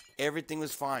tests, everything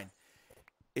was fine.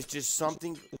 It's just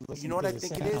something. You know what I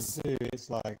think it is? It's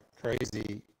like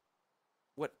crazy.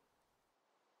 What?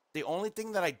 The only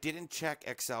thing that I didn't check,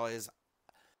 XL, is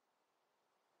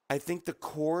I think the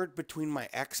cord between my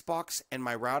Xbox and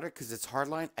my router, because it's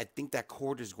hardline, I think that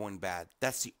cord is going bad.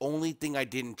 That's the only thing I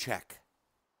didn't check.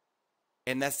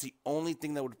 And that's the only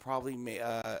thing that would probably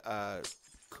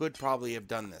could probably have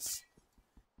done this.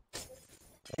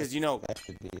 Because, you know, That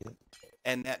could be it.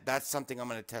 and that's something I'm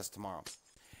going to test tomorrow.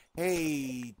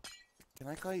 Hey, can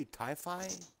I call you Ti-Fi?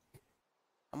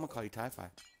 I'm going to call you Ti-Fi.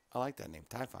 I like that name,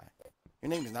 Ti-Fi. Your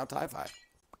name is now Ti-Fi.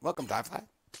 Welcome, Ti-Fi.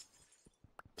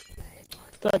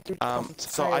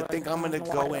 So I think I'm going to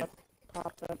go in.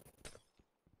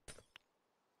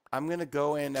 I'm going to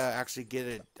go and actually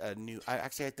get a new... I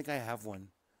think I have one.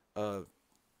 I'm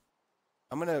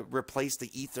going to replace the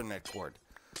Ethernet cord.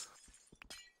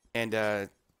 And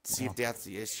see if that's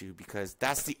the issue, because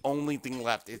that's the only thing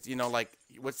left. It's, you know, like,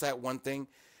 what's that one thing?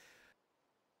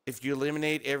 If you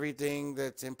eliminate everything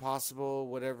that's impossible,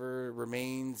 whatever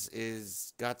remains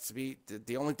is got to be...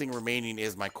 The only thing remaining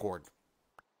is my cord.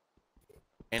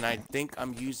 And I think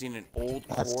I'm using an old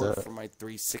cord for my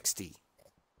 360.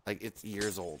 Like, it's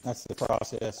years old. That's the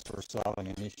process for solving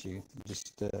an issue.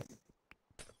 Just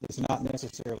it's not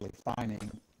necessarily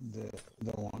finding the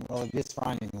one. Well, it is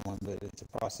finding the one, but it's a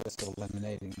process of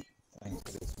eliminating things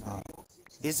that it's not.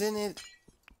 Isn't it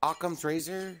Occam's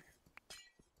razor?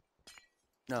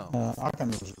 No.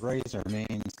 Occam's razor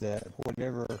means that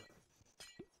whatever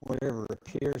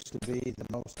appears to be the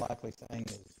most likely thing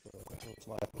is the most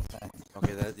likely thing.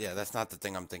 Okay, that's not the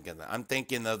thing I'm thinking of. I'm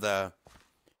thinking of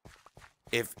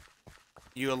if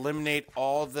you eliminate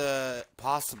all the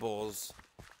possibles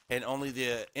and only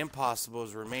the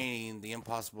impossibles remaining. The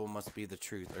impossible must be the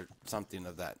truth or something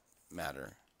of that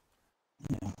matter.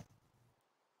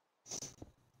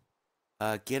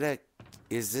 Yeah.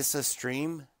 Is this a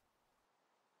stream?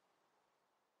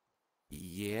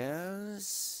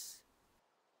 Yes.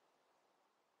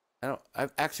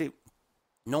 I've actually,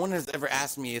 no one has ever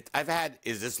asked me if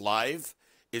is this live?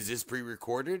 Is this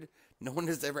pre-recorded? No one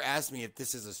has ever asked me if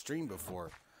this is a stream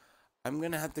before. I'm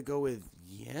going to have to go with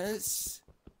yes.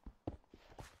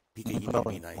 Pika, you need to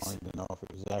be nice. Wanted to know if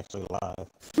it was actually live.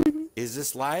 Is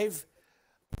this live?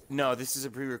 No, this is a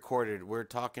pre-recorded. We're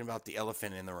talking about the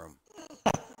elephant in the room.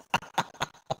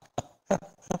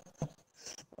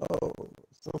 Oh,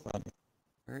 so funny.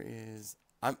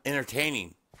 I'm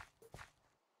entertaining.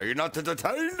 Are you not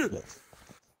entertained? Yes.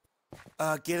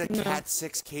 Get a Cat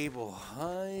 6 cable.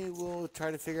 I will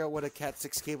try to figure out what a Cat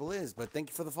 6 cable is, but thank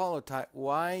you for the follow, Ty.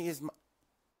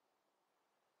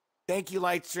 Thank you,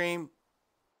 Lightstream.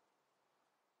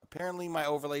 Apparently my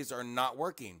overlays are not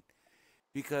working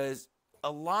because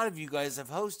a lot of you guys have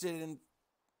hosted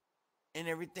and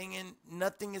everything and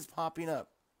nothing is popping up.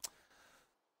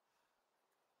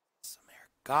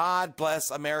 God bless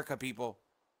America, people.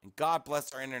 And God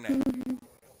bless our internet.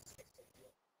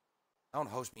 Don't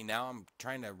host me now. I'm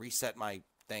trying to reset my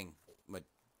thing. My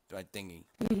thingy.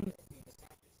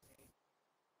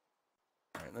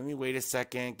 Alright, let me wait a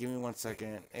second. Give me 1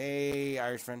 second. Hey,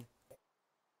 Irish friend.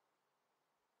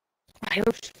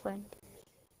 Irish friend.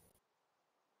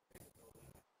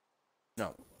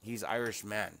 No, he's Irish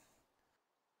man.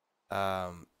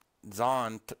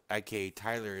 Zon, aka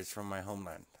Tyler, is from my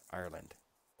homeland, Ireland.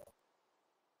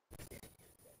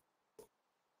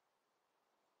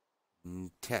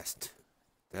 Test.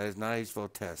 That is not how you spell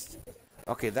test.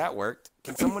 Okay, that worked.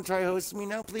 Can someone try hosting me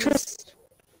now, please?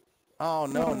 Oh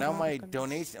no, now my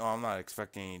donation. Oh, I'm not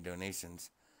expecting any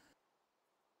donations.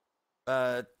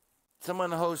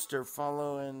 Someone host or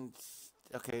follow and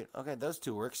okay, those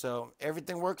two work. So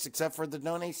everything works except for the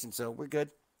donation. So we're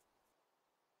good.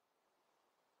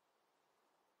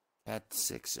 At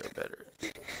 6 or better.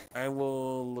 I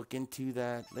will look into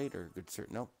that later. Good sir.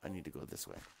 Nope, I need to go this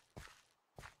way.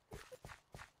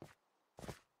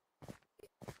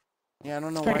 Yeah, I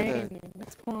don't know why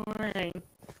It's boring.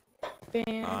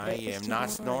 I am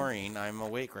not snoring. I'm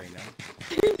awake right now.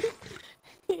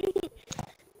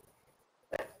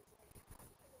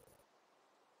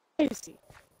 Crazy.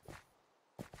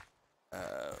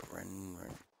 Run.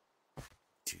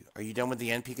 Are you done with the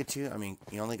end, Pikachu? I mean,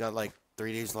 you only got like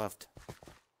 3 days left.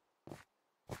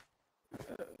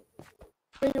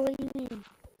 Wait, what do you mean?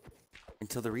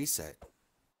 Until the reset.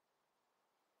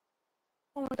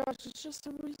 Oh my gosh, it's just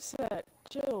a reset.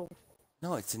 Chill.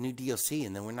 No, it's a new DLC,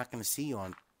 and then we're not going to see you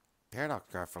on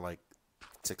Paradox Craft for like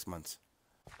 6 months.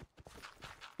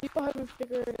 People haven't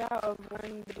figured out of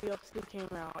when the DLC came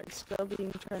out. It's still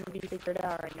trying to be figured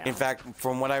out right now. In fact,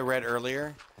 from what I read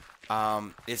earlier,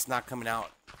 it's not coming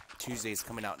out Tuesday. It's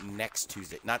coming out next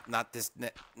Tuesday. Not this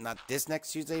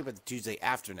next Tuesday, but the Tuesday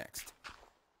after next.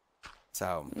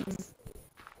 So,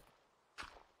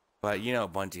 but you know,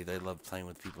 Bungie, they love playing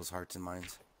with people's hearts and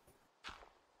minds.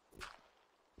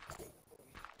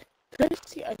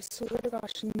 Crazy, I swear to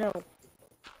gosh, no.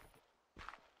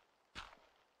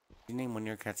 You name one of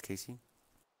your cats Casey?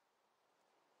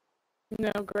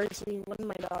 No, Gracie, one of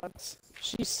my dogs.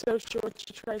 She's so short,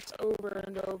 she tries over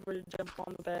and over to jump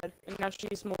on the bed. And now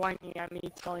she's whining at me,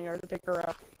 telling her to pick her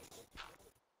up.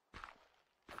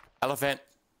 Elephant.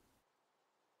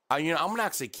 You know, I'm gonna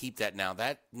actually keep that now.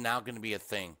 That's now gonna be a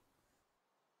thing.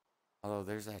 Although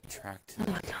there's that track too.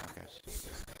 Oh my god. Okay.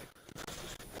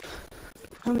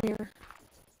 Come here.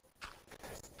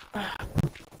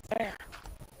 There.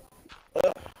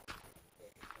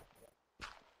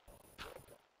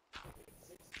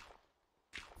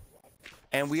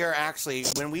 And we are actually,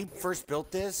 when we first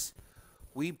built this,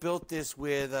 we built this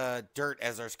with dirt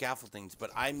as our scaffoldings.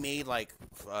 But I made like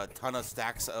a ton of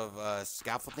stacks of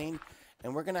scaffolding.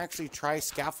 And we're going to actually try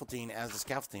scaffolding as a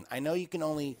scaffolding. I know you can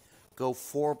only go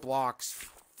 4 blocks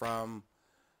from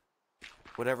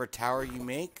whatever tower you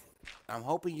make. I'm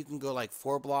hoping you can go like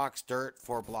 4 blocks, dirt,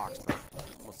 4 blocks. But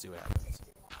we'll see what happens.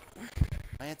 Am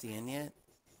I at the end yet?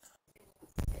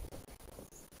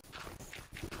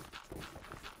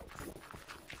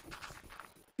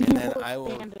 And then I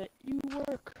will... Bandit. You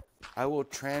work. I will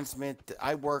transmit...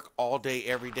 I work all day,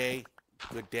 every day.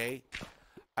 Good day.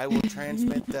 I will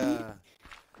transmit the...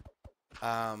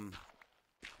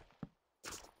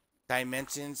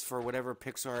 dimensions for whatever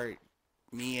Pixar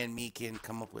me can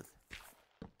come up with.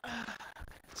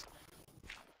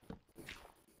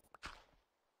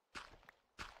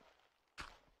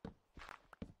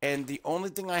 And the only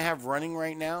thing I have running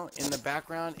right now in the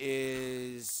background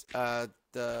is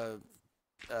the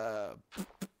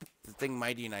thing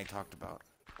Mighty and I talked about.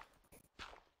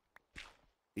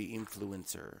 The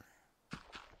influencer.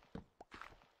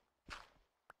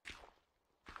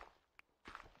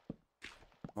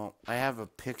 Well, I have a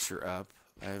picture up.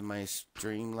 I have my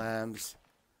Streamlabs.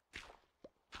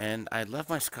 And I love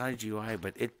my Sky GUI,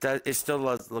 but it still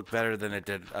does look better than it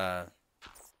did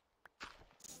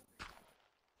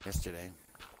yesterday.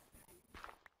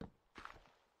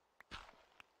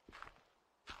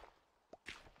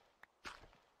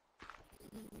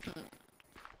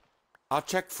 I'll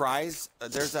check Fry's.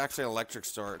 There's actually an electric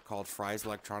store called Fry's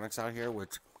Electronics out here,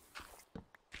 which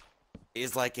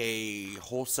is like a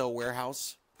wholesale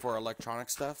warehouse for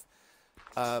electronic stuff,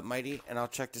 Mighty. And I'll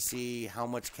check to see how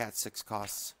much Cat 6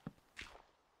 costs.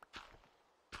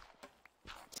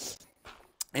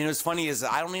 And what's funny is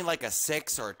I don't need like a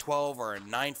 6 or a 12 or a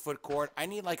 9-foot cord. I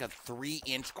need like a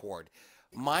 3-inch cord.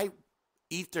 My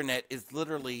Ethernet is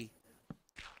literally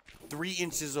 3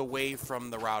 inches away from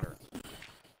the router.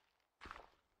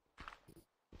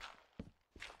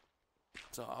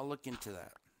 So I'll look into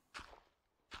that.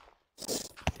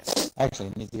 Yeah. Actually,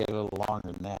 you need to get a little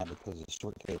longer than that because the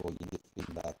short cable you get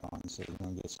feedback on, so you're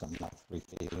going to get something like 3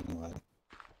 feet anyway.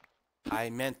 I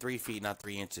meant 3 feet, not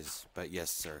 3 inches. But yes,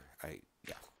 sir.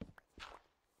 Yeah.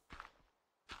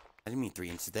 I didn't mean 3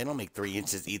 inches. They don't make 3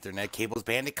 inches Ethernet cables,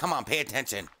 Bandit. Come on, pay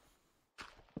attention.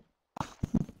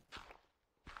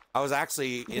 I was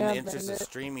actually, in the interest of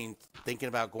streaming, thinking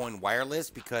about going wireless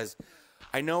because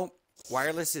I know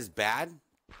wireless is bad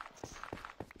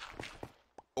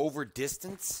over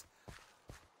distance.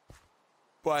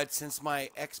 But since my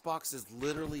Xbox is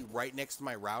literally right next to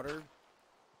my router,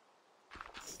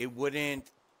 there wouldn't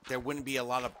be a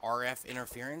lot of RF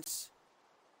interference.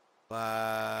 But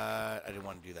I didn't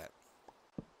want to do that.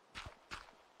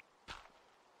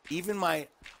 Even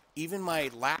my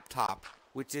laptop,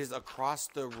 which is across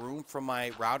the room from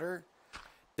my router,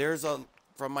 there's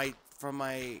from my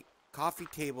coffee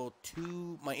table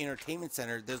to my entertainment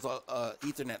center, there's a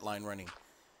Ethernet line running.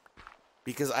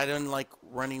 Because I don't like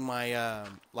running my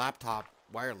laptop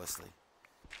wirelessly.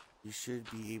 You should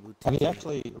be able to. Have you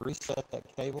actually reset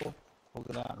that cable? Pulled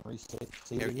it out and reset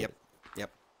it?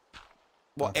 Yep.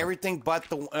 Well, everything but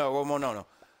the no.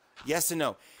 Yes and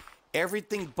no.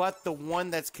 Everything but the one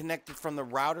that's connected from the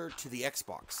router to the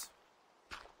Xbox.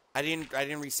 I didn't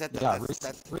reset that. Yeah,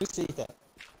 reset that.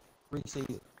 Reset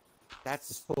it.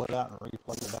 Just pull it out and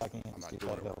replug it back in and see if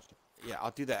that helps. Yeah,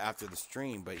 I'll do that after the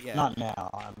stream, but yeah. Not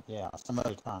now. Some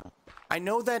other time. I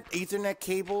know that Ethernet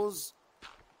cables,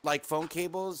 like phone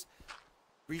cables,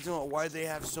 reason why they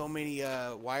have so many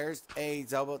wires. Hey,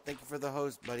 Zelbo, thank you for the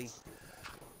host, buddy.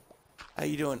 How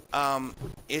you doing?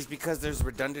 Is because there's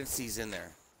redundancies in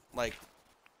there. Like,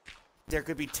 there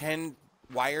could be 10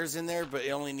 wires in there, but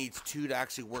it only needs 2 to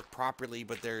actually work properly.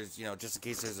 But there's, just in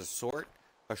case there's a short.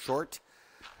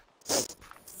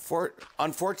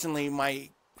 Unfortunately,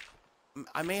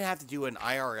 I may have to do an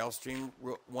IRL stream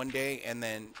one day and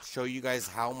then show you guys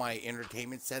how my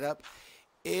entertainment set up.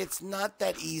 It's not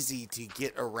that easy to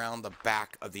get around the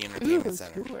back of the entertainment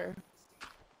center. Cooler.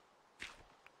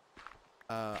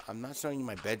 I'm not showing you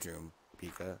my bedroom,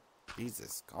 Pika.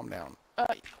 Jesus, calm down.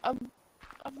 I'm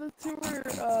the tour.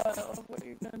 What are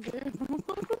you gonna do?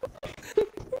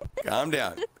 Calm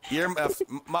down. Earmuffs.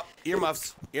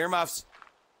 Earmuffs.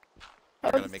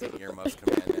 I gotta make an earmuffs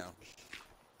command now.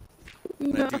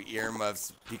 When I do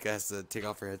earmuffs, Pika has to take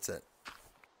off her headset.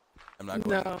 I'm not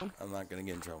gonna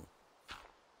get in trouble.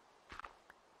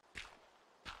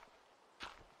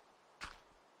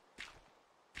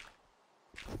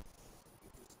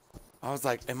 I was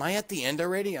like, am I at the end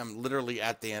already? I'm literally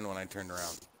at the end when I turned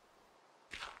around.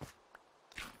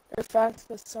 In fact,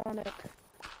 the Sonic.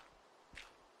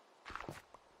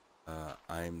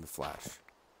 I'm the Flash.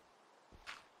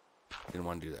 Didn't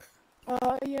want to do that.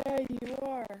 Oh, yeah, you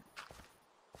are.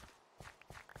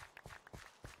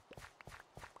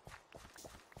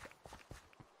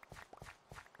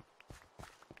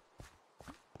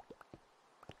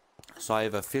 So I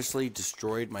have officially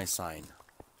destroyed my sign.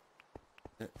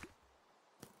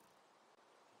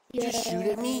 Just shoot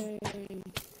at me?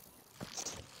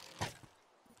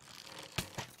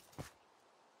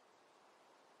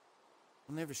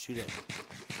 I'll never shoot at you.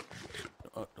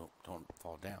 Oh, don't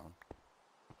fall down.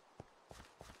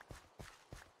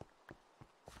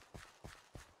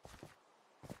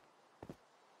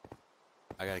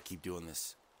 I gotta keep doing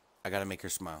this. I gotta make her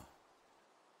smile.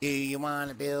 Do you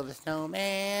wanna build a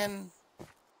snowman?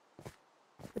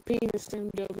 Repeating the same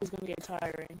joke is gonna get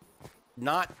tiring.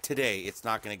 Not today. It's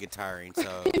not going to get tiring.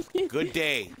 So, good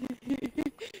day.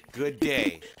 Good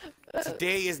day.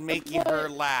 Today is making her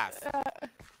laugh.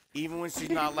 Even when she's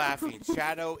not laughing.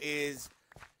 Shadow is...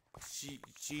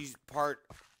 She's part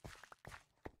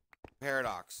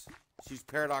Paradox. She's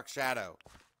Paradox Shadow.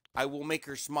 I will make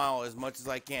her smile as much as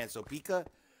I can. So, Pika,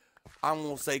 I'm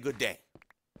going to say good day.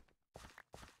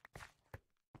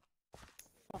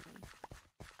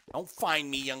 Don't find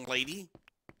me, young lady.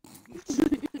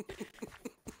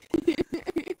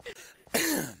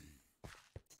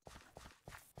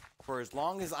 For as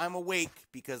long as I'm awake,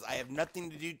 because I have nothing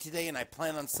to do today and I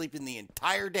plan on sleeping the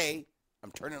entire day,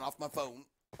 I'm turning off my phone.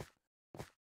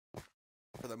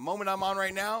 For the moment I'm on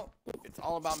right now, it's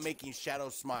all about making Shadow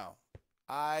smile.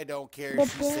 I don't care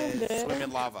if she says swim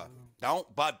in lava.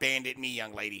 Don't butt bandit me,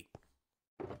 young lady.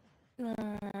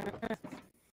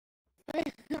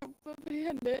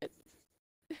 Bandit.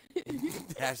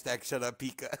 Hashtag shut up,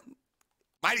 Pika.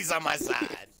 Mighty's on my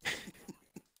side.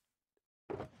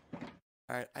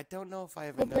 Alright, I don't know if I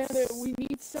have enough. Bandit, we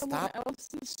need someone else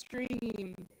to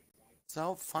stream.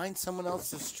 So find someone else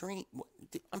to stream.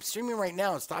 I'm streaming right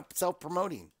now. Stop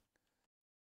self-promoting.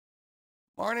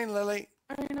 Morning, Lily.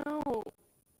 I know.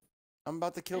 I'm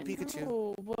about to kill Pikachu.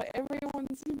 No, but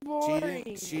everyone's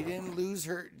boring. She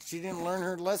didn't learn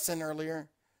her lesson earlier.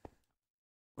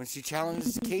 When she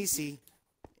challenged Casey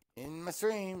in my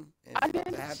stream. It's about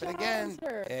to happen again.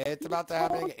 It's about to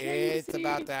happen again. It's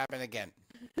about to happen again.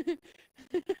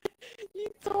 You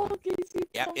told Casey.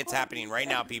 Yep, it's happening right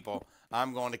now, people.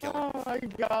 I'm going to kill her. Oh my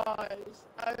gosh.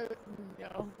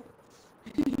 No.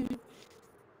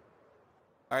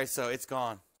 Alright, so it's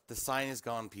gone. The sign is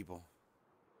gone, people.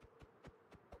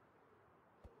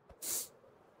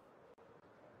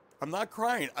 I'm not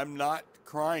crying. I'm not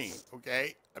crying,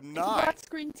 okay? I'm not. Flat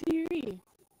screen TV.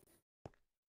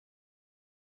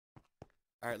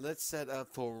 Alright, let's set up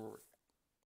for...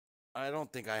 I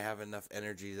don't think I have enough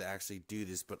energy to actually do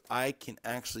this, but I can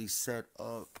actually set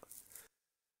up...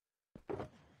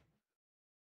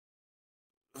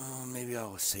 Oh, maybe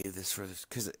I'll save this for this,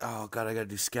 because, oh god, I gotta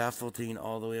do scaffolding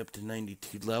all the way up to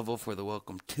 92 level for the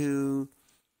Welcome 2.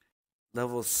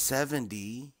 Level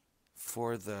 70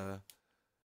 for the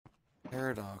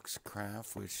Paradox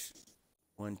Craft, which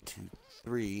 1, 2,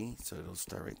 3, so it'll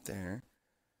start right there.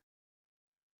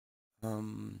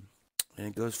 And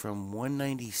it goes from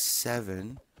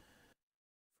 197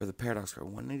 for the Paradox Craft,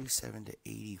 197 to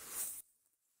 80.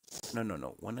 No,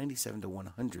 197 to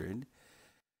 100.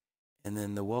 And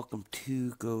then the Welcome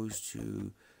 2 goes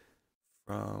to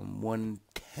from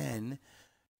 110 to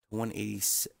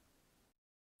 187.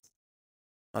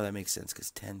 Oh, that makes sense, because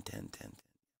 10, 10, 10,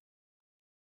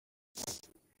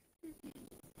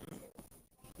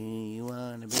 10. You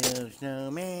wanna build a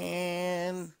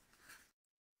snowman?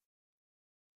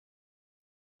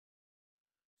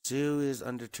 Sue is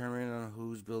undetermined on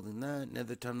who's building that.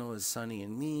 Nether Tunnel is Sunny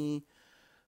and me.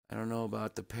 I don't know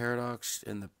about the Paradox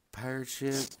and the pirate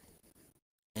ship.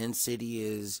 End City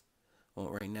is,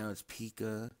 well, right now it's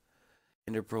Pika.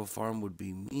 Ender Pearl Farm would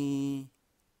be me.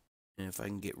 And if I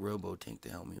can get Robo Tank to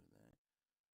help me with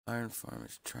that. Iron Farm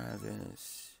is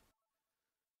Travis.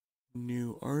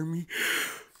 New Army.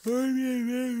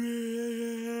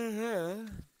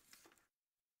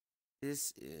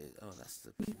 This is, oh, that's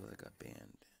the people that got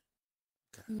banned.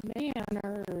 Okay.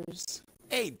 Manners.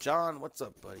 Hey, John, what's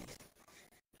up, buddy?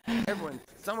 Everyone,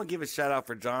 someone give a shout out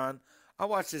for John. I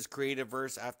watched his creative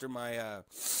verse after my,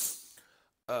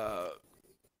 I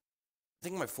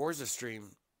think my Forza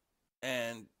stream.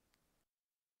 And,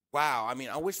 wow, I mean,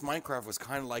 I wish Minecraft was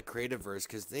kind of like creative verse,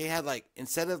 because they had, like,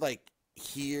 instead of, like,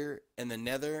 here and the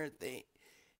nether, there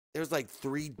was, like,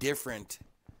 3 different,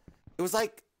 it was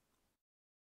like,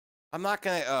 I'm not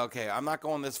gonna, okay, I'm not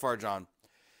going this far, John.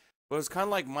 But it was kind of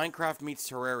like Minecraft meets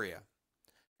Terraria.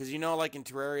 Because, you know, like in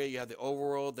Terraria, you have the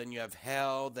overworld, then you have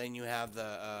hell, then you have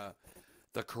the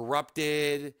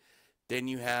corrupted, then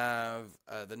you have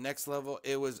the next level.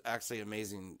 It was actually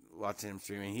amazing watching him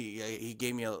streaming. He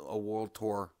gave me a world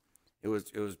tour. It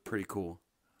was pretty cool.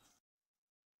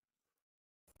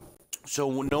 So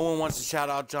no one wants to shout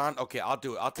out John? Okay, I'll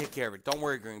do it. I'll take care of it. Don't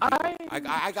worry, Green.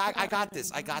 I got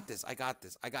this. I got this. I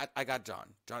got John.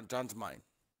 John's mine.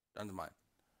 John's mine.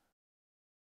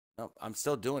 Nope, I'm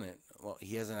still doing it. Well,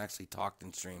 he hasn't actually talked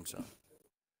in stream, so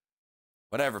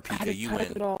whatever, Pika, you win.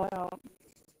 It all out.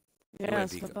 You Yeah, win,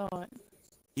 Pika.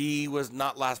 He was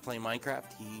not last playing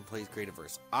Minecraft. He plays Creative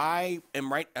Verse. I'm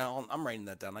writing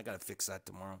that down. I gotta fix that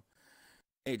tomorrow.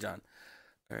 Hey, John.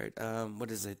 All right.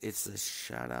 What is it? It's the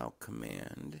shout out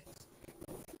command.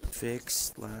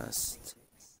 Fix last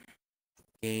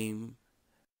game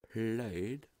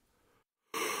played.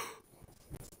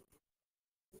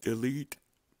 Delete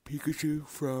Pikachu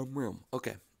from room.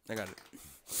 Okay, I got it.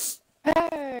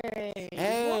 Hey!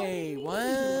 Hey,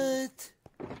 what?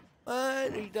 What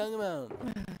are you talking about?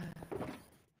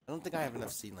 I don't think I have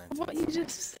enough sea lanterns. What you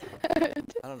just said.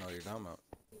 I don't know what you're talking about.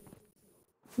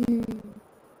 Hmm.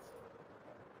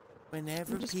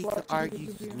 Whenever just Pika watching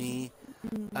argues YouTube. with me,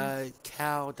 a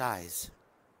cow dies.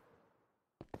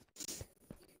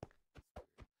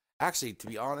 Actually, to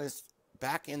be honest,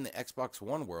 back in the Xbox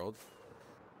One world,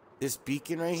 this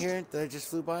beacon right here that I just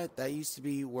flew by, that used to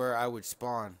be where I would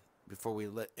spawn before we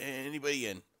let anybody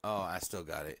in. Oh, I still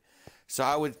got it. So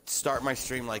I would start my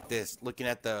stream like this, looking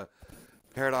at the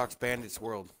Paradox Bandits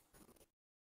world.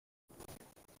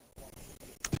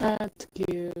 That's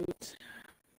cute.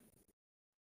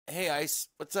 Hey, Ice,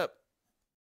 what's up?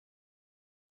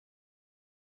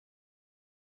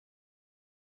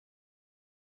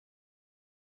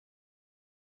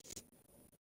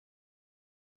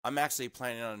 I'm actually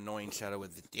planning on annoying Shadow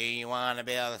with the, do you want to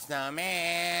build a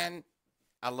snowman?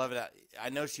 I love it. I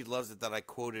know she loves it that I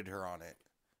quoted her on it.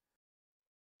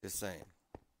 Just saying.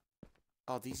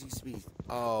 Oh, these used to be...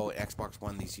 Oh, Xbox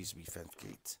One, these used to be fence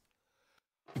gates.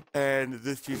 And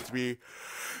this used to be...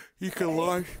 You can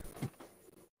launch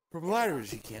from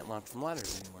ladders. You can't launch from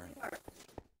ladders anymore.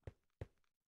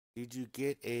 Did you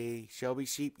get a Shelby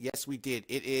sheep? Yes, we did.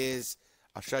 It is...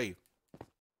 I'll show you.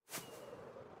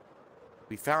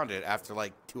 We found it after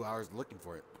like 2 hours looking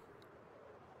for it.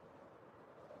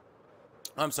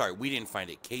 I'm sorry, we didn't find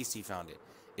it. Casey found it.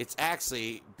 It's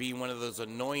actually being one of those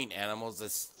annoying animals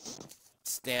that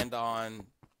stand on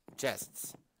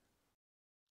chests.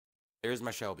 There's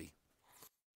my Shelby.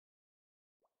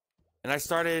 And I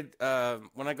started,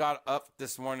 when I got up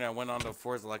this morning, I went on to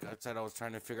Forza, like I said, I was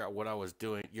trying to figure out what I was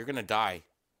doing. You're going to die.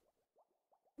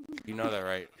 You know that,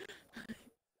 right?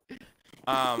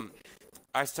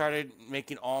 I started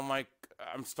making all my...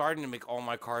 I'm starting to make all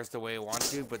my cars the way I want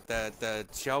to, but the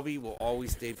Shelby will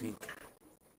always stay pink.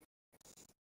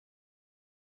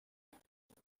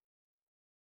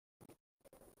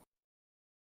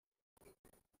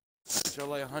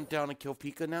 Shall I hunt down and kill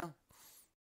Pika now?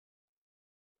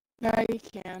 Yeah, you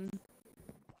can.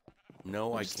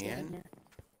 No, I can?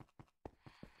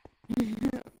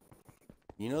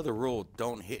 You know the rule,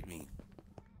 don't hit me.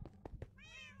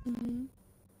 Mm-hmm.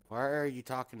 Why are you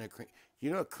talking to Crinkle?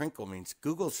 You know what Crinkle means?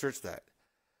 Google search that.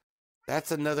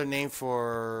 That's another name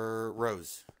for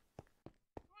Rose.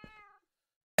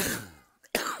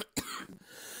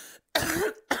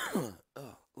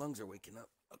 Oh, lungs are waking up.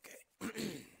 Okay.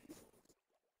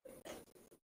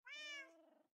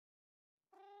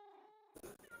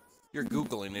 You're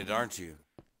Googling it, aren't you?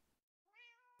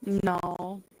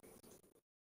 No.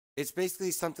 It's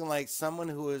basically something like someone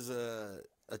who is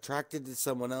attracted to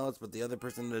someone else, but the other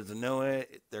person doesn't know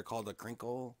it. They're called a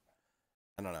crinkle.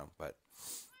 I don't know, but...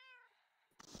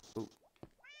 Ooh.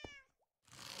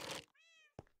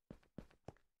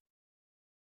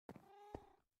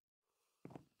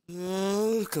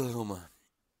 Oklahoma.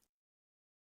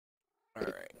 All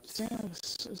right. It's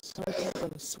something for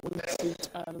the swimsuit.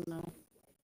 I don't know.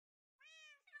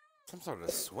 Some sort of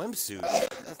swimsuit.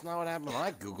 That's not what happened when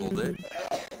I Googled it.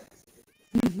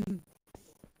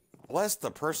 Bless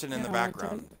the person in the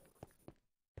background.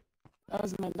 That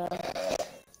was my dad.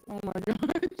 Oh my gosh.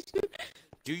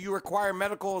 Do you require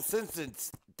medical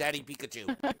assistance, Daddy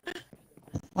Pikachu?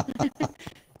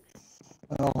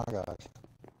 Oh my gosh.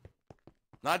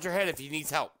 Nod your head if he needs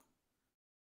help.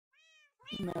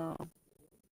 No.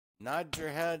 Nod your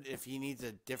head if he needs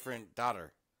a different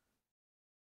daughter.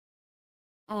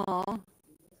 Aw. Oh,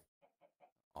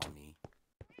 me.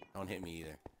 Don't hit me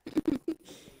either.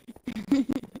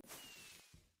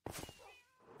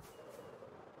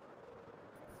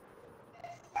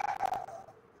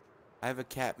 I have a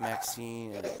cat,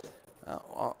 Maxine.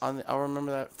 I'll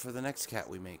remember that for the next cat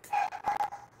we make.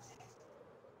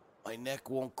 My neck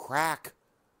won't crack.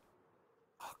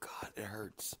 Oh, God, it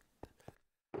hurts.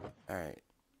 All right.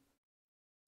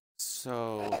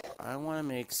 So, I want to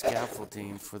make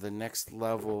scaffolding for the next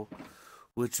level,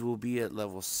 which will be at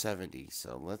level 70.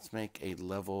 So, let's make a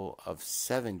level of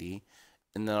 70,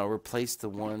 and then I'll replace the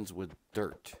ones with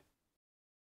dirt.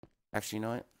 Actually, you know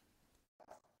what?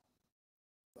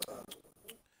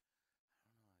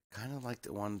 Kind of like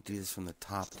to want to do this from the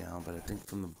top down, but I think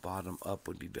from the bottom up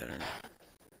would be better.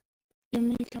 You want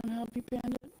me to come help you,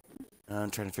 Bandit? I'm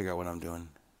trying to figure out what I'm doing.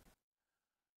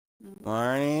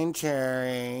 Morning,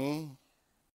 Cherry.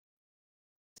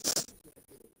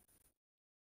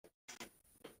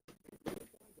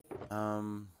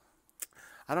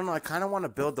 I don't know. I kind of want to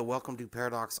build the Welcome to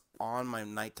Paradox on my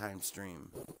nighttime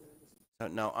stream. So,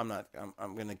 no, I'm not.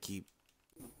 I'm gonna keep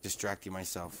distracting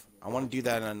myself. I want to do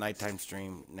that on a nighttime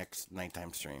stream, next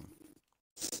nighttime stream.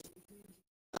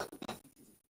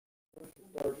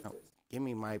 Oh, give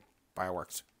me my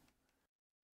fireworks.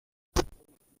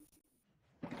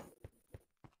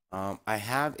 I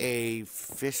have a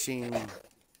fishing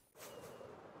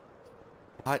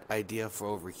hut idea for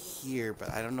over here, but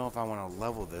I don't know if I want to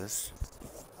level this.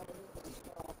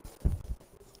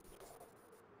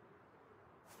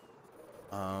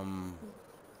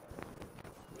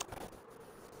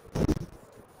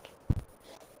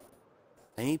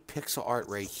 I need pixel art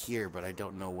right here, but I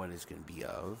don't know what it's gonna be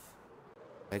of.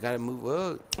 I gotta move.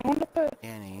 Oh, I wanna put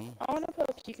Annie. I wanna put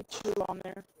a Pikachu on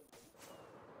there.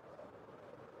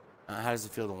 How does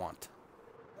it feel to want?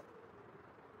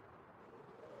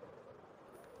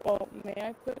 Well, may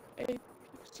I put a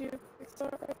Pikachu pixel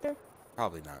art right there?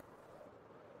 Probably not.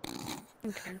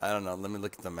 Okay. I don't know. Let me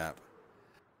look at the map.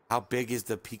 How big is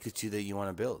the Pikachu that you want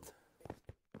to build?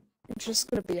 It's just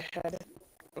gonna be a head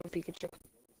of a Pikachu.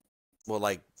 Well,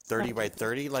 like 30 by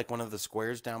 30, like one of the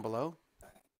squares down below?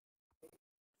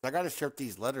 I gotta shift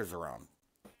these letters around.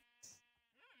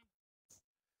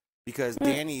 Because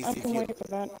Danny's, I can wait for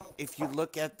that. if you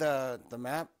look at the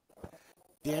map,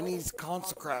 Danny's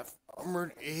Consecraft,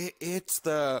 it's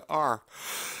the R.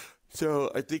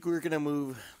 So I think we're gonna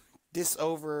move this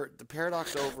over, the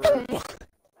Paradox over.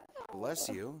 Bless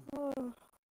you.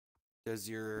 Does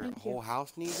your whole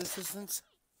house need assistance?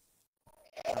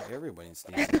 Not everybody needs.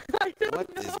 What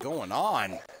is going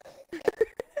on?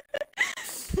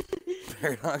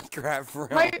 Paradox Craft Realm.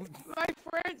 My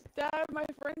friend, Dad, my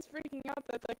friend's freaking out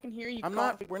that I can hear you.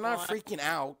 We're not freaking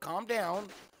out. Calm down.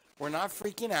 We're not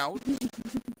freaking out.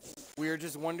 We are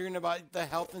just wondering about the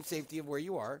health and safety of where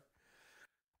you are.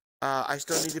 I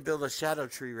still need to build a shadow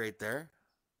tree right there.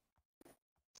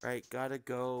 Right, gotta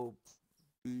go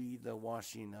be the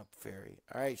washing up fairy.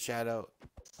 Alright, Shadow.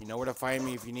 You know where to find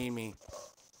me if you need me.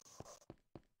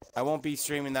 I won't be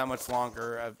streaming that much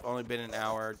longer. I've only been an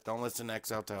hour. Don't listen to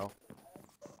XLTel.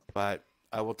 But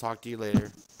I will talk to you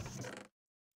later.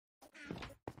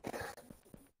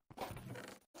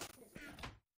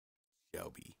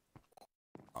 Shelby.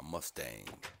 A Mustang.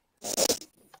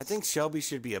 I think Shelby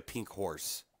should be a pink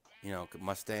horse. You know,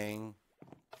 Mustang.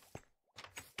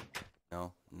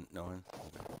 No? No one?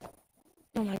 Okay.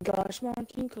 Oh my gosh, Mom,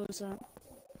 can you close that?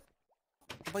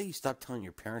 How about you stop telling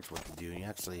your parents what to do and you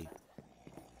actually...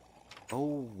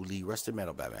 Holy rusted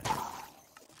metal, Batman.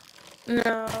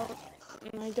 No,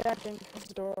 my dad didn't close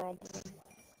the door all the time.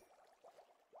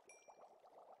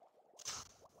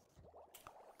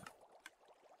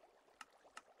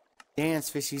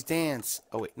 Dance, fishies, dance.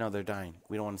 Oh, wait, no, they're dying.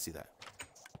 We don't want to see that.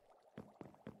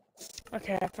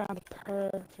 Okay, I found a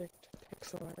perfect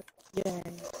pixel art. Yay.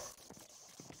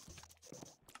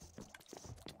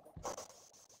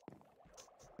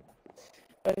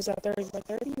 But is that 30 by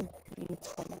 30?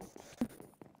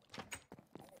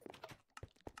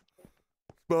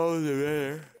 Smaller than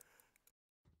there.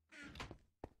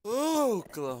 Oh,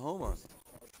 Oklahoma.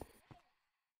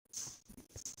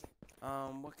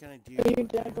 What can I do? Are you and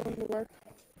Dad going to work?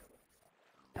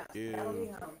 Dude.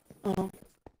 Oh.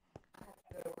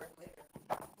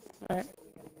 Alright.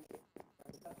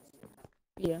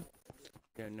 Yeah.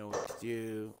 Don't know what to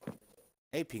do.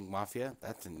 Hey, Pink Mafia.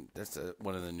 That's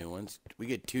one of the new ones. We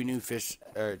get two new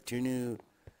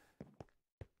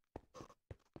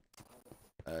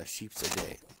sheeps a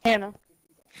day. Hannah.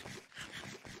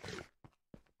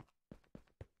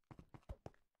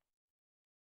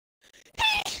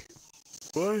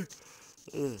 What?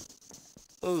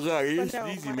 Oh, sorry. But no,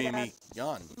 Easy my made dad- me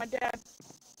yawn. My dad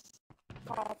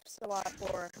coughs a lot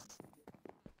for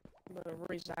the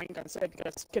reason I ain't gonna say it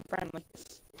because it's kid friendly.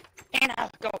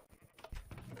 Hannah, go.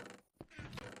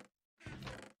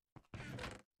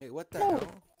 Hey, what the No.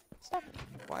 hell? Stop.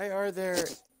 Why are there...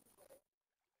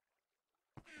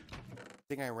 I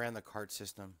think I ran the cart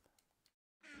system.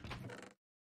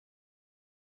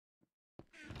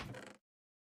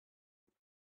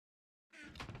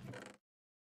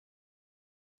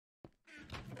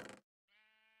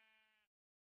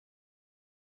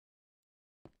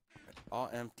 All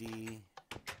empty.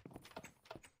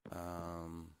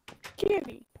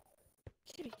 Kitty.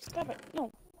 Kitty, stop it.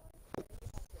 No.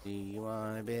 Do you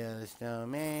want to build a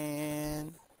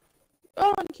snowman?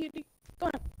 Go on, Kitty. Go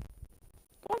on.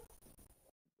 Go on.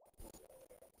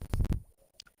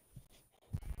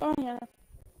 Oh, yeah.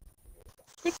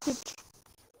 Quick, quick.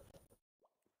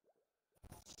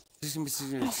 This can be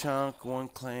seen a chunk, one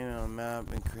claim on a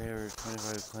map, and creator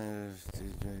 25 claims.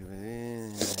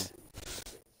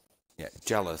 Yeah,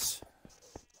 jealous.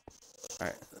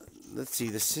 Alright, let's see.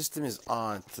 The system is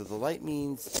on, so the light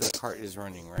means the cart is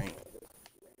running, right?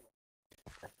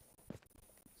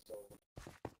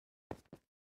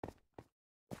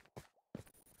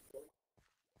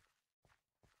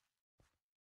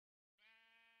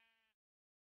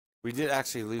 We did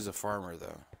actually lose a farmer,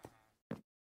 though.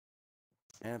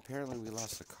 And apparently we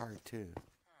lost a cart, too.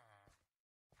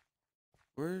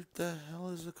 Where the hell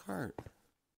is the cart?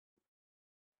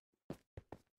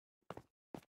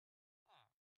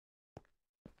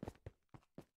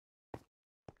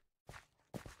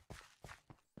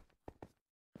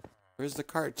 Where's the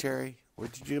cart, Cherry?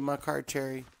 What'd you do to my cart,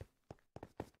 Cherry?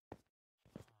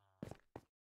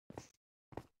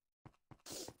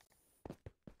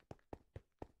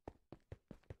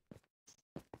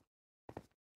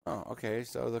 Oh, okay.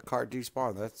 So the cart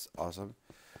despawned. That's awesome.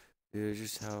 Dude,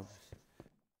 just how...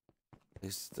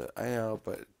 I know,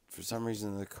 but for some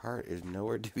reason the cart is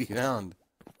nowhere to be found.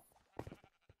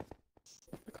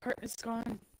 The cart is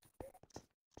gone.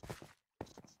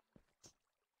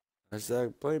 That's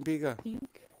playing Pika.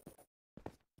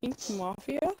 Pink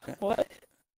Mafia? Yeah. What?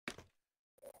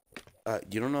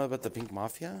 You don't know about the Pink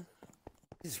Mafia?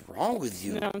 What is wrong with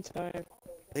you? No, I'm tired.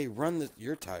 They run the...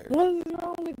 You're tired. What is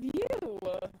wrong with you?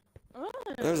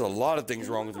 There's a lot of things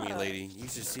wrong with me, lady. You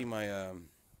should see my,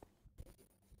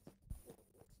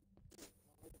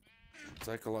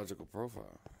 psychological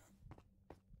profile.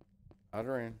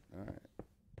 Outer in. Alright.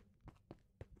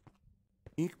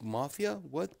 Pink Mafia?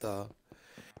 What the?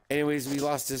 Anyways, we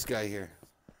lost this guy here.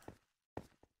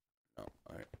 Oh,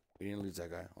 alright. We didn't lose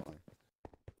that guy. Hold on.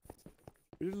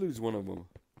 We did lose one of them.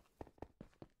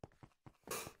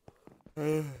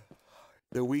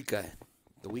 The weak guy.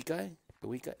 The weak guy? The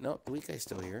weak guy? No, the weak guy's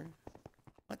still here.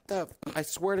 What the? I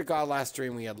swear to God, last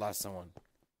stream we had lost someone.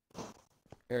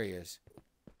 There he is.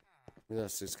 We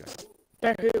lost this guy.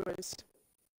 There who is?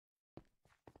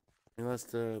 We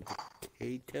lost the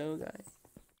potato guy.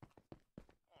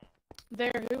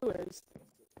 There who is?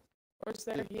 Where's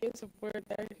there he is? Where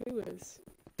there who is?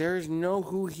 There's no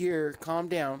who here. Calm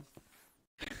down.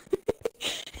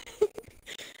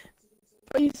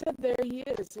 But you said there he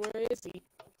is. Where is he?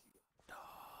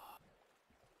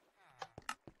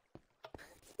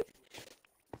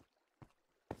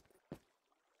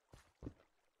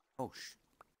 Oh,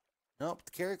 nope,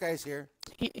 the carrot guy's here.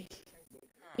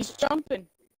 He's jumping.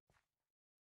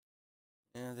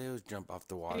 Yeah, they always jump off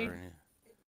the water.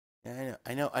 Yeah,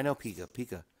 I know, Pika.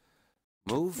 Pika.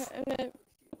 Move.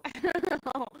 I don't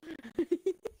know.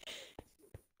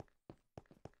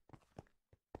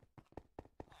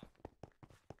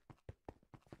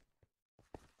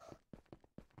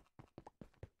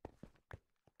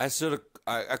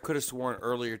 I could have sworn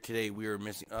earlier today we were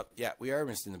missing. Yeah, we are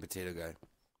missing the potato guy.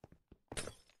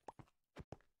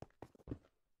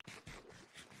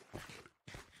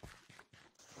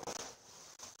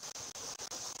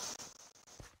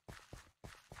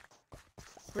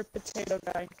 Rip potato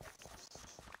guy.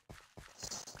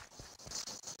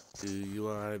 Do you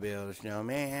want to build a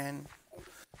snowman?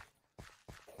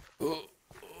 Oh,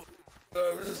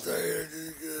 I'm just tired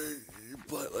of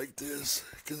butt like this.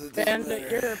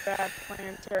 Bandit, you're a bad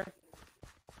planter.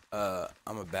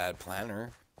 I'm a bad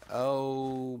planner.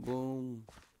 Oh, boom.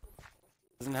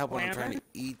 Doesn't help when I'm trying to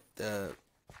eat the...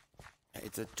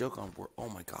 It's a joke on board. Oh,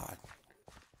 my God.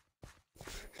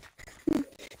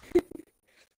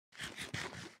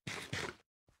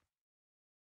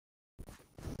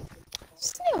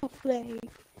 Snowflake.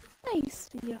 Nice,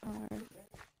 sweetheart.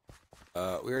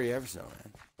 We already have a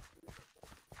snowman.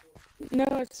 No,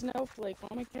 it's Snowflake.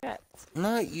 Oh my cats.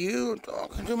 Not you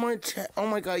talking to my chat. Oh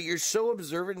my God, you're so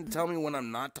observant and tell me when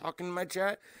I'm not talking to my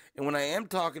chat. And when I am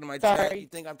talking to my chat, you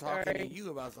think I'm talking to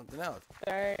you about something else.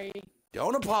 Sorry.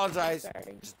 Don't apologize.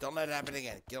 Sorry. Just don't let it happen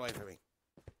again. Get away from me.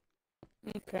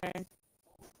 Okay.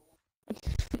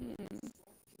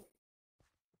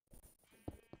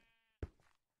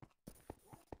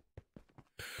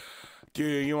 Do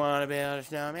you want to build a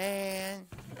snowman?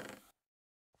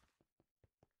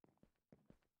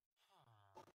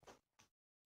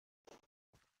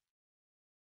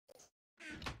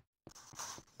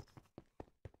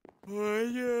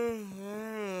 Oh,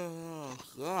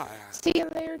 God. See you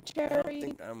later, I Cherry. don't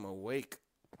think I'm awake.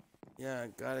 Yeah, I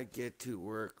gotta get to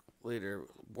work later.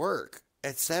 Work?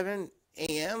 At 7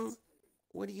 a.m.?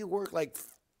 What do you work, like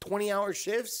 20-hour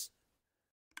shifts?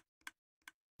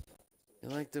 You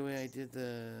like the way I did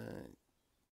the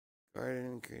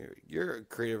garden creative? Your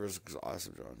creative is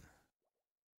awesome, John.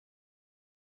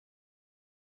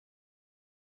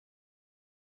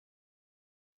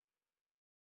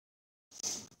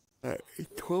 All right,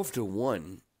 12 to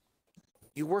 1.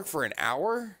 You work for an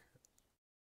hour?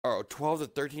 Oh, 12 to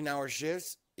 13-hour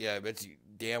shifts? Yeah, I bet you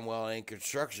damn well ain't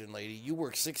construction, lady. You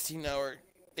work 16-hour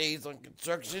days on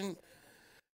construction?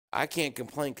 I can't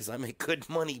complain because I make good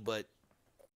money, but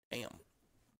damn.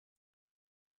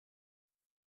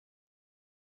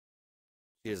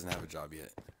 She doesn't have a job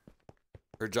yet.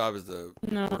 Her job is to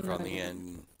No, work no, on the no.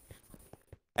 end.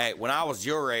 Hey, when I was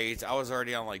your age, I was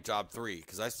already on like job 3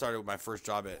 because I started with my first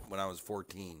job when I was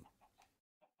 14,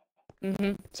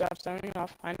 So I'm starting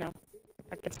off. I know.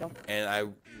 I can tell. and I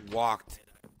walked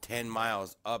 10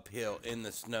 miles uphill in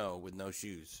the snow with no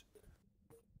shoes.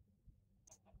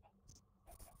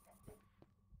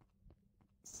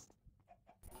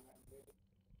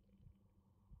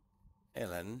 Hey,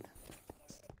 Len.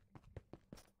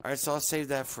 Alright, so I'll save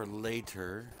that for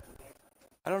later.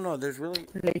 I don't know, there's really...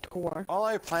 Later. All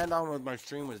I planned on with my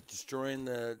stream was destroying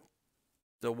the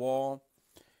wall,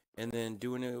 and then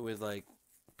doing it with, like,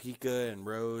 Pika and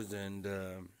Rose and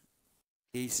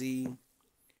Casey.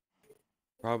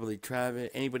 Probably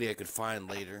Travis. Anybody I could find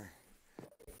later.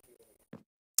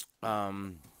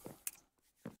 I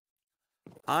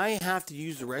have to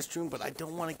use the restroom, but I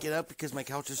don't want to get up because my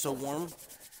couch is so warm.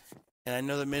 And I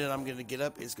know the minute I'm going to get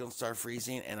up, it's going to start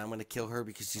freezing, and I'm going to kill her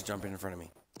because she's jumping in front of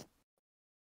me.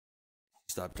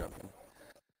 Stop jumping.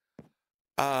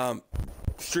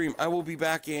 Stream, I will be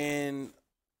back in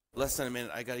less than a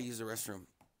minute. I got to use the restroom.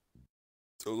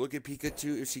 So look at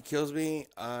Pikachu. If she kills me,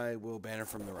 I will ban her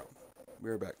from the room.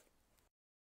 Be right back.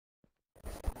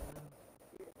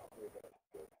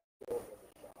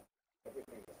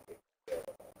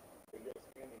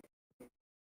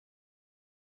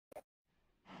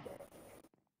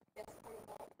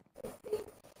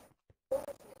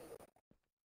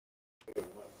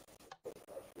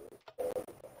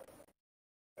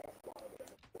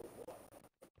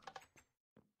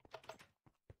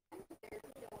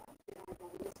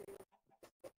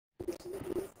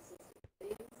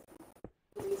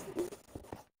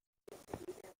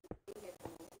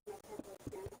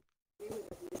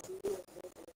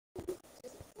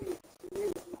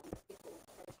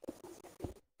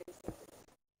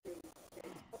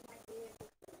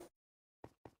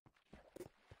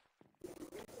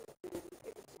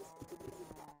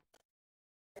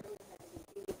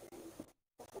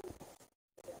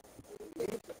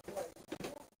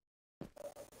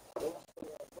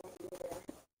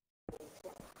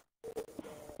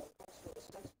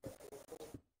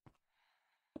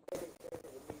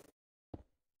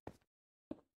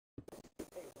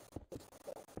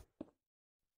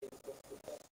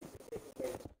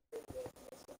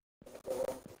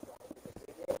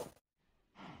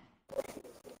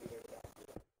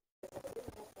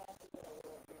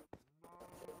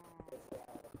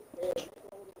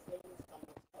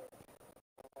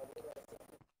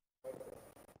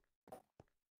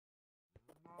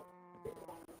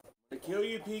 I kill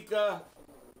you, Pika.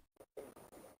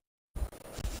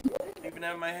 I even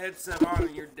have my headset on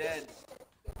and you're dead.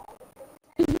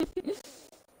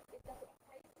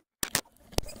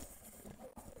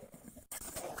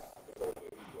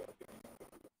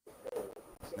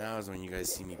 Now is when you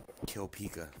guys see me kill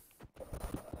Pika.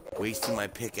 Wasting my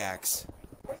pickaxe.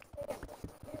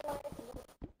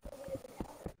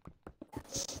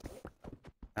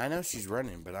 I know she's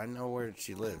running, but I know where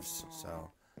she lives,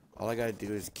 so all I gotta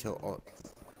do is kill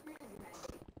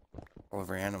all of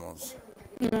her animals.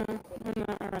 No, I'm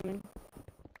not running.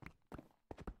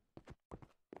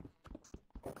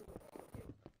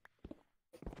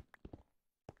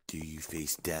 Do you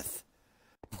face death?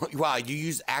 Wow, you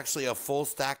use actually a full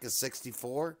stack of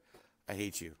 64? I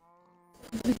hate you.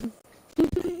 I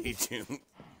hate you.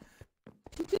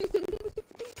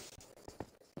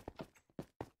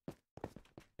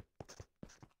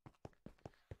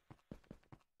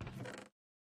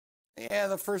 Yeah,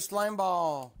 the first slime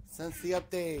ball since the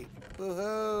update.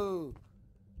 Woohoo!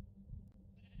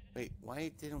 Wait,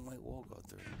 why didn't White Wall go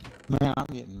through? Man, I'm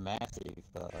getting massive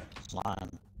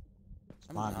slime.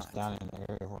 I'm Slime's not. down in the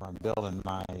area where I'm building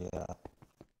my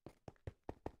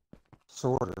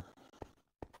sorter.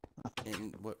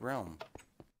 In what realm?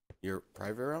 Your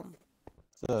private realm?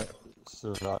 The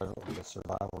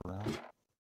survival realm.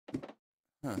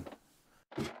 Huh.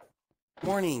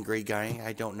 Morning, great guy.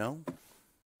 I don't know.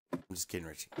 I'm just kidding,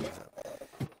 Richie. What's up?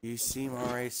 You seem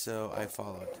alright, so I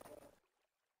followed.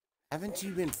 Haven't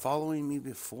you been following me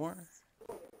before?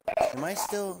 Am I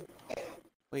still...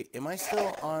 Wait, am I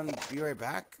still on Be Right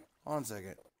Back? Hold on a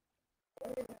second.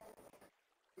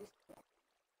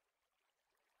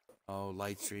 Oh,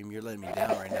 Lightstream, you're letting me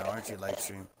down right now, aren't you,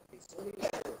 Lightstream?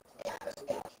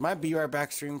 My Be Right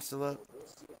Back stream still up?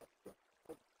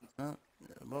 Huh?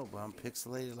 Well, I'm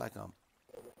pixelated like I'm...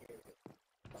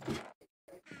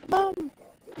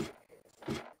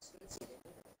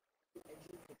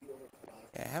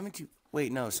 Yeah, haven't you...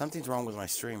 Wait, no, something's wrong with my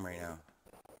stream right now.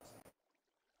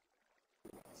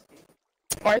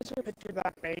 Why is your picture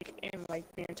that big in like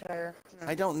the entire?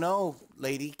 I don't know,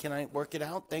 lady. Can I work it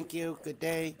out? Thank you. Good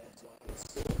day.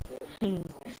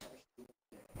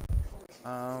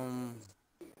 Um,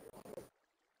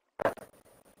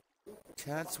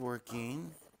 chat's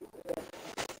working.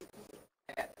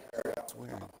 It's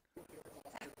weird.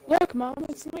 Look, Mom,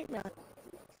 it's Nightmare.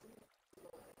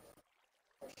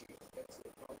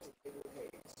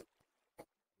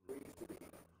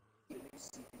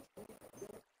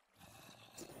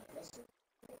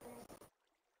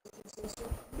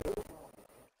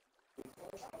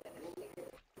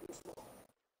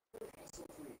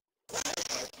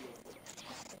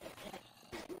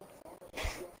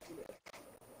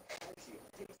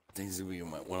 Things will be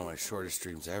one of my shortest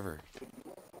streams ever.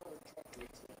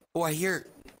 Oh, I hear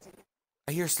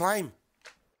slime.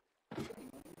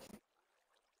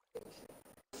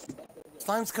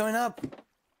 Slime's coming up.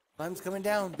 Slime's coming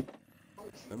down.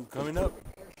 I'm coming up.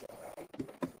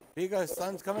 Here you go.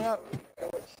 Slime's coming up.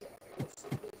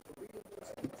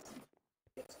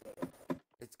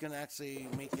 It's gonna actually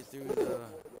make it through the.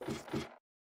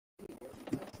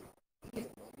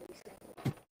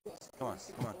 Come on,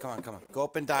 come on, come on, come on. Go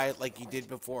up and die like you did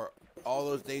before all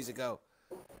those days ago.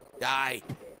 Die.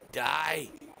 Die.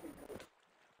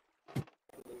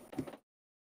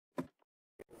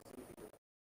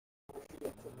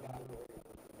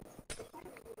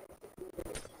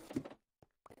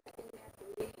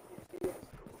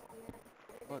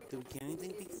 What, did we get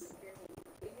anything?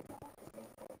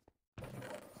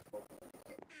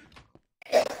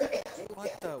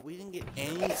 What the? We didn't get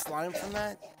any slime from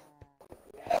that?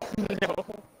 No.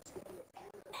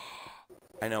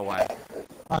 I know why.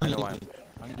 I know why.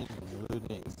 I'm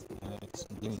looting, and it's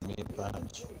giving me a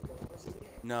bunch.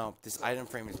 No, this item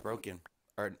frame is broken.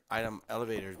 Or item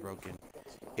elevator is broken.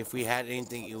 If we had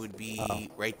anything, it would be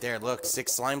right there. Look,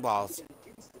 6 slime balls.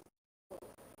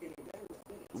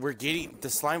 We're getting... The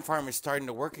slime farm is starting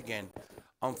to work again.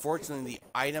 Unfortunately, the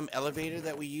item elevator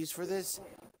that we use for this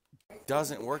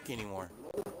doesn't work anymore.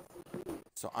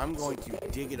 So I'm going to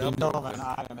dig it up. You know of an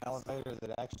item elevator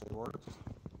that actually works?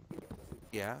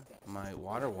 Yeah, my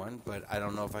water one, but I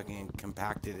don't know if I can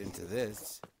compact it into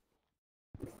this.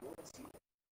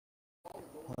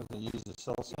 What, does it use the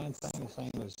soul sand thing, the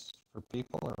same as for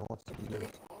people, or what's it use?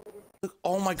 Look,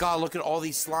 oh my god, look at all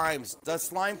these slimes. The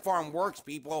slime farm works,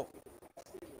 people.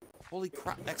 Holy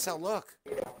crap, XL, look.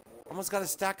 Almost got a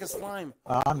stack of slime.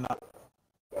 I'm not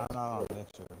on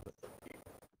Mixer, but...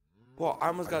 Well, I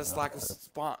almost got a stack of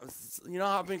spawn. You know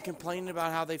how I've been complaining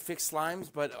about how they fix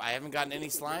slimes, but I haven't gotten any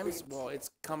slimes? Well,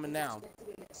 it's coming now.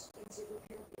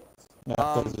 Yeah,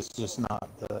 because it's just not,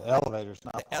 the elevator's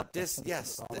not working.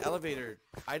 The elevator,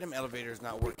 item elevator is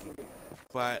not working.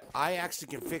 But I actually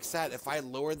can fix that. If I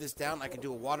lower this down, I can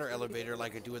do a water elevator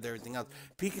like I do with everything else.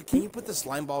 Pika, can you put the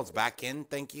slime balls back in?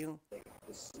 Thank you.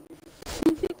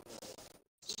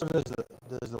 So does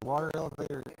the water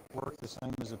elevator work the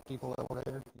same as a people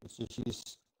elevator? It's just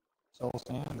use soul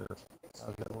sand, or how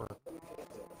does that work?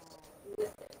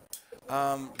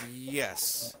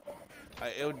 Yes.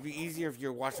 It would be easier if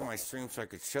you're watching my stream so I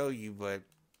could show you, but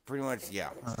pretty much, yeah.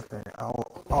 Okay,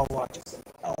 I'll watch it.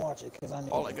 I'll watch it because I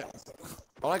need.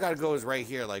 All I gotta go is right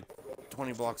here, like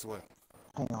 20 blocks away.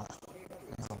 Hang on.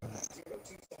 Alright,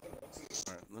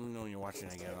 let me know when you're watching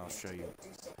again, and I'll show you.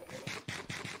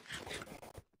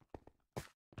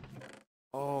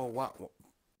 Oh, wow.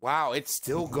 Wow, it's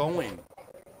still going.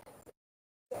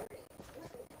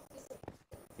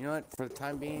 You know what? For the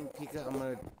time being, Pika, I'm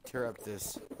going to tear up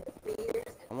this.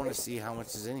 I want to see how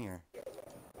much is in here.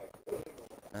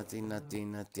 Nothing,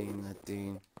 nothing, nothing,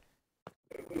 nothing.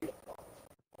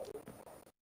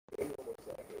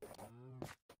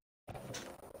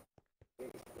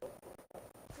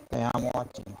 Yeah, I'm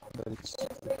watching, but it's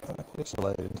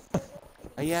pixelated.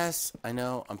 Yes, I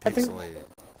know. I'm pixelated.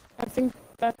 I think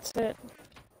that's it.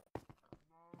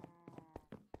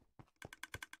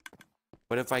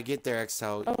 But if I get there,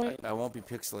 XL, Oh, I won't be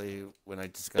pixelated when I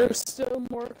just got There's still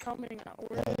more coming out.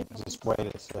 Hey, just wait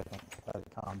a second. Gotta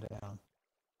calm down.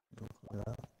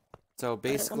 So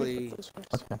basically,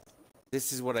 Okay.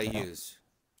 this is what I use.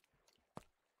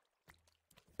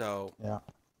 So Yeah.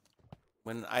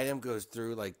 when an item goes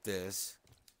through like this.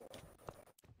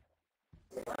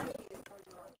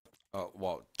 Oh,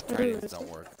 well, tridents don't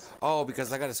work. Oh,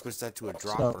 because I gotta switch that to a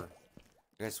dropper.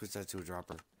 I gotta switch that to a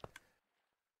dropper.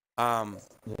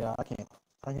 Yeah, I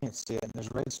can't see it. And there's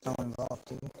redstone involved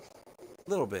too.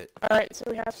 Little bit. All right, so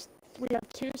we have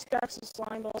 2 stacks of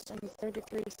slime balls and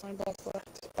 33 slime balls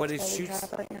left. That's But it all we shoots.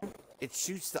 have right now. It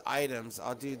shoots the items.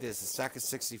 I'll do this. A stack of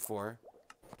 64,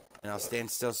 and I'll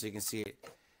stand still so you can see it.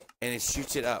 And it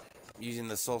shoots it up using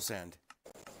the soul sand.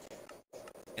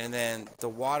 And then the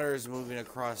water is moving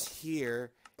across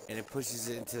here, and it pushes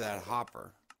it into that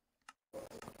hopper.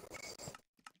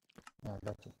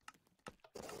 got you.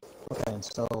 Okay, and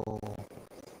so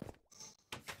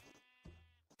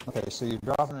you're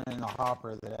dropping it in a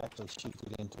hopper that actually shoots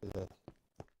it into the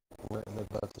where the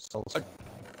soul sand.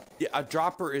 Yeah, a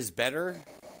dropper is better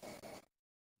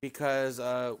because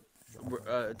a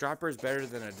dropper is better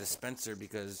than a dispenser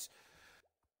because,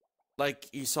 like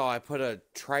you saw, I put a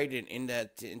trident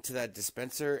into that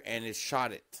dispenser and it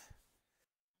shot it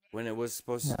when it was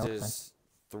supposed to just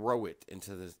throw it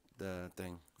into the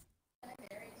thing.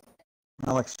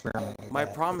 I'll experiment with My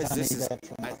that. problem is I this need is that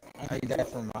for I need that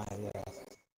for my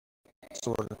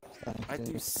sorter thing. I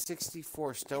threw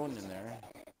 64 stone in there,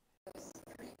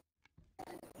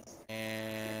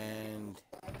 and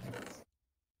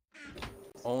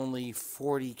only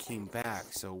 40 came back.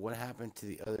 So what happened to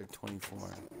the other 24?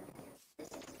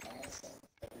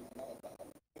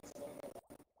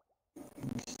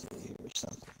 Let me see here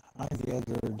something. I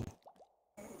gathered.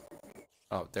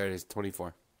 Oh, there it is,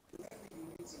 24.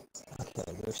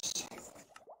 Okay, there's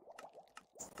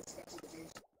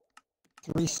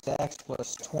 3 stacks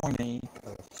plus 20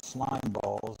 of slime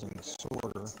balls in the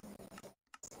sorter,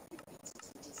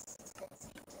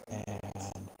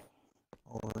 and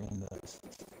over in the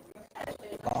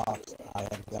box I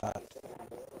have got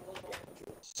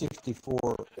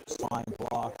 64 slime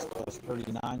blocks plus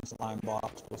 39 slime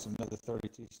blocks plus another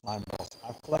 32 slime balls.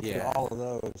 I collected all of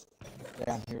those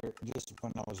down here just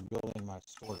when I was building my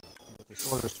sorter. But the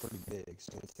sorter's pretty big,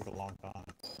 so it took a long time.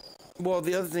 Well,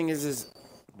 the other thing is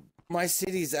my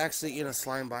city's actually in a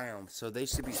slime biome, so they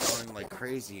should be spawning like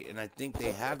crazy, and I think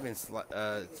they have been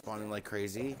spawning like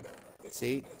crazy.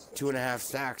 See, 2.5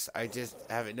 stacks. I just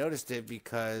haven't noticed it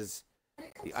because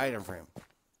the item frame.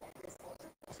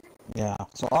 Yeah.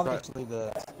 So obviously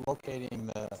locating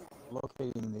the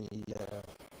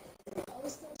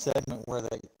segment where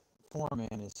they form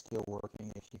in is still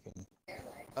working. If you can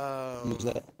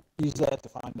use that to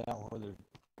find out where they're.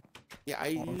 Yeah, I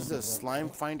use the Slime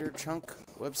Finder Chunk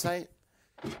website,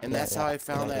 and that's how I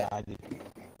found that. I do.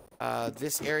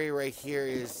 This area right here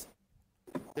is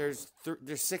there's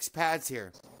 6 pads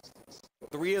here.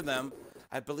 3 of them,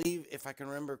 I believe, if I can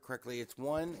remember correctly, it's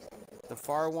 1, the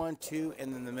far one, 2,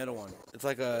 and then the middle one. It's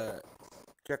like a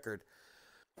checkered.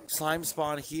 Slime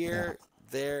spawn here,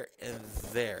 there, and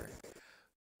there.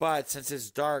 But since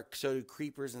it's dark, so do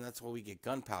creepers, and that's why we get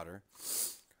gunpowder.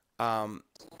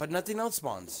 But nothing else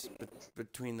spawns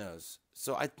between those.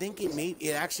 So I think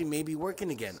it actually may be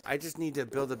working again. I just need to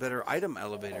build a better item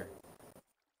elevator.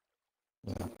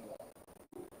 Yeah.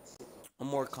 A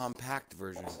more compact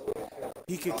version.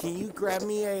 Pika, can you grab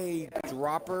me a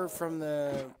dropper from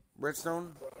the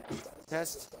redstone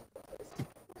test?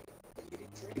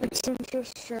 It's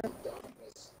interesting.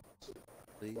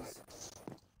 Please.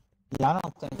 Yeah, I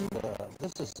don't think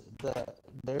this is the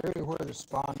area where they're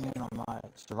spawning in on my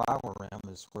survival realm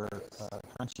is where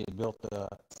Crunchy had built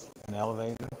an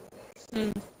elevator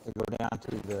to go down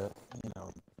to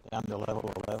down to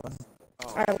level 11.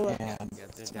 Oh, and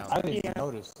down. I didn't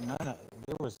notice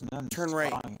there was none Turn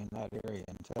spawning right in that area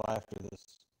until after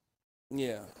this.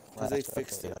 Yeah, because they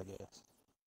fixed it. I guess.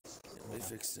 Yeah, they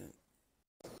fixed it.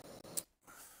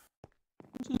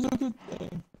 Which is a good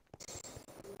thing.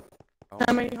 Oh,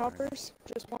 How many hoppers?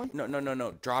 Just one? No.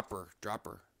 Dropper.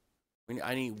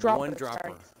 I need Dropper, one dropper.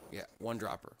 sorry. Yeah, one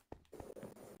dropper.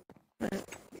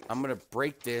 I'm gonna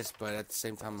break this, but at the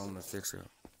same time, I'm gonna fix it.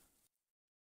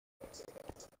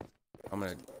 I'm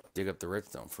gonna dig up the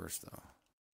redstone first, though.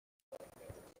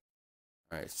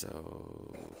 All right,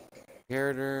 so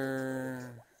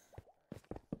character.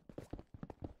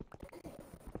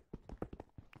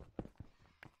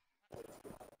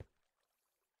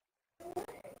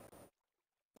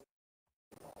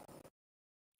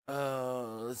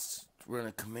 Let's run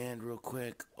a command real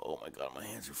quick. Oh my god, my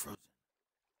hands are frozen.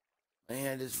 My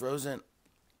hand is frozen.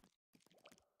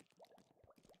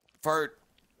 Fart.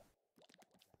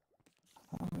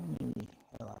 How many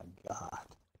have I got?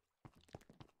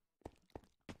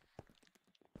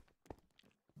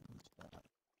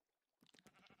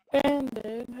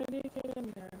 Bandit, how do you get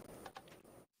in there?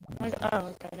 Like, oh,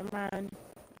 okay, never mind.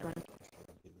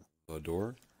 The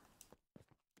door.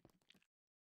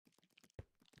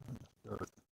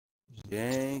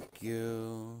 Thank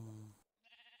you.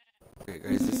 Okay,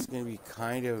 guys, this is gonna be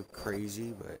kind of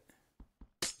crazy, but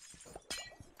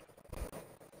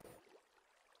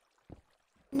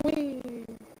Whee!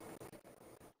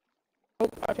 Oh,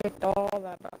 I picked all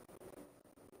that up.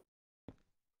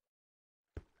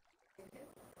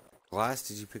 glass.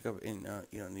 Did you pick up? You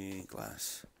don't need any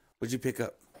glass. What'd you pick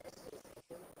up?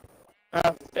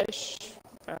 Fish,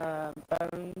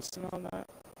 bones, and all that.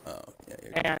 Oh,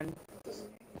 yeah. And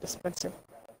dispenser.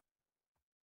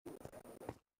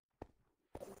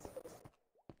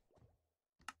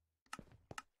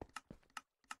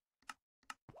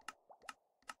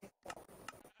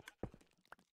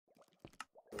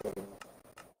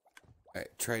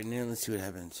 Alright, try it now. Let's see what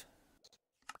happens.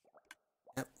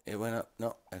 Yep, it went up.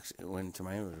 No, actually, it went into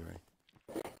my inventory.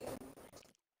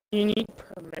 You need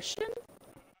permission?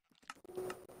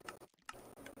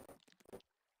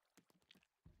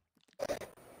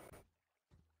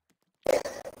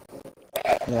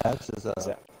 Yeah, this is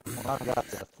well, I've got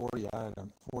the 40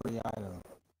 item What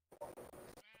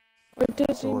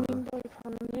does he order, mean by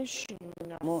permission?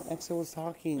 Well, Exo was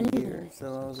talking here,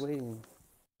 so I was waiting.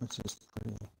 which is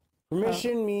pretty.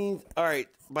 Permission means, alright,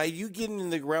 by you getting in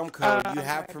the realm code, you Oh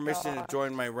have my permission to God.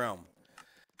 join my realm.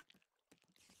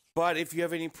 But if you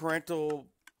have any parental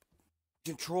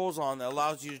controls on that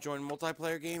allows you to join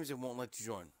multiplayer games, it won't let you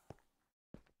join.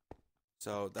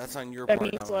 So that's on your That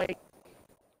part. means now. like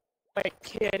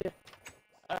kid,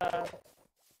 I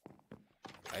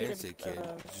didn't say kid.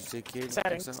 Did you say kid?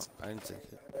 settings. Exo? I didn't say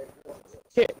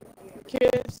kid.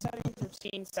 kid settings or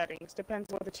teen settings.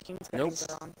 Depends what the teen settings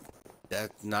Nope. are on.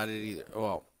 That's not it either.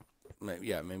 Well,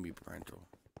 yeah, maybe parental.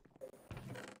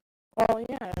 Oh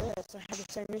yeah, it is. I had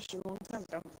the same issue a long time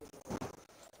ago.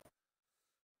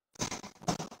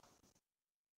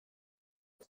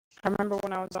 I remember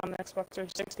when I was on the Xbox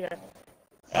 360,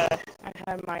 I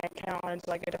had my account as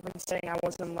like a different setting. I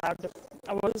was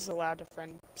allowed to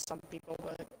friend some people,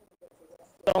 but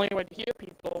the only way to hear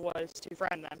people was to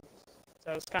friend them.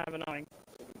 So it was kind of annoying.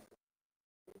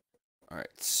 Alright,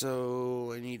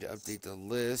 so I need to update the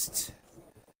list.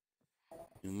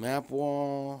 New map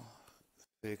wall.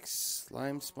 Fix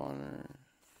slime spawner.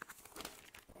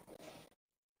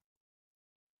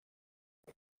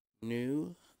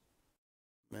 New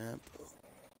map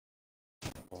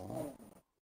wall.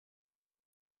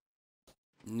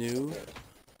 New.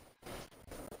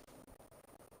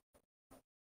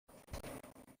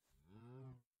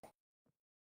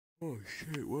 Oh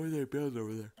shit, what are they building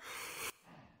over there?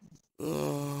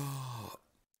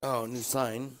 Oh, new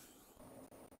sign.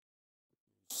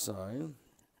 Sign.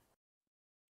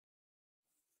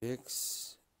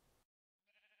 Fix.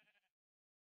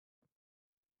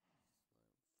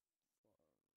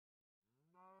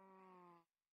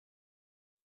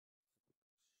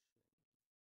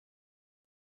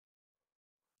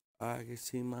 I can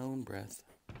see my own breath.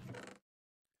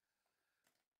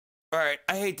 Alright,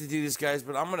 I hate to do this, guys,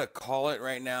 but I'm going to call it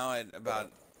right now at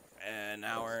about an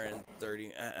hour and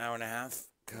 30, an hour and a half,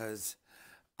 because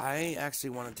I actually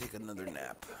want to take another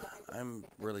nap. I'm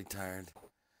really tired.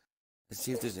 Let's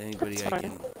see if there's anybody That's I fine.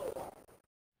 can...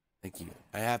 Thank you.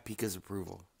 I have Pika's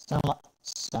approval.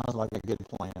 Sounds like a good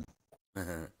plan.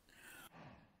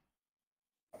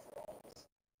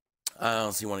 I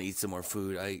honestly want to eat some more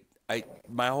food.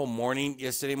 My whole morning,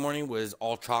 yesterday morning, was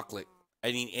all chocolate. I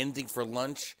didn't eat anything for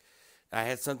lunch. I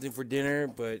had something for dinner,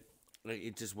 but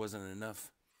it just wasn't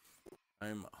enough.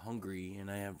 I'm hungry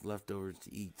and I have leftovers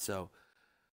to eat, so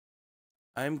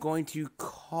I'm going to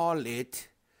call it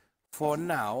for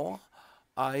now.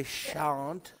 I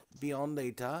shan't be on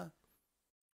later.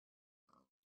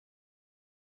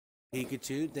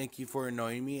 Pikachu, thank you for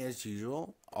annoying me as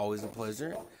usual. Always a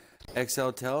pleasure.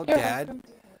 XLTel, Dad,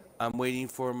 I'm waiting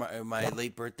for my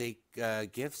late birthday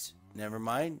gifts. Never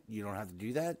mind. You don't have to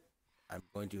do that. I'm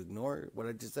going to ignore what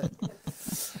I just said.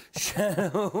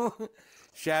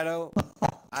 Shadow,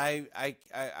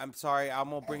 I'm sorry. I'm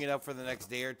gonna bring it up for the next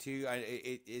day or two.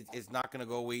 It's not gonna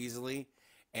go away easily.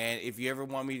 And if you ever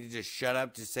want me to just shut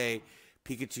up, just say,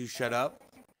 Pikachu, shut up.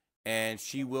 And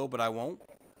she will, but I won't.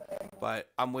 But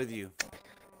I'm with you.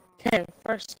 Okay,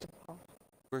 first of all,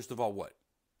 First of all, what?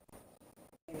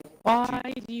 why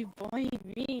do you blame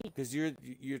me? Because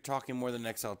you're talking more than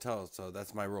XLTel, so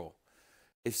that's my rule.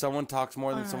 If someone talks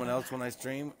more than someone else when I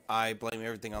stream, I blame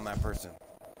everything on that person.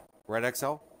 Right,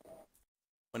 XL?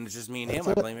 When it's just me and him,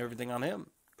 I blame everything on him.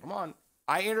 Come on.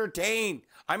 I entertain.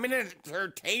 I'm an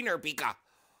entertainer, Pika.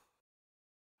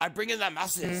 I bring in the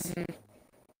masses.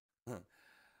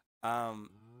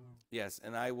 Yes,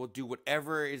 and I will do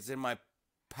whatever is in my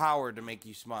power to make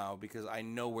you smile because I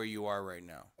know where you are right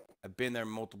now. I've been there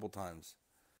multiple times.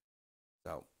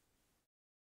 So,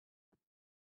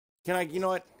 can I, you know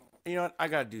what? I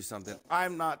gotta do something.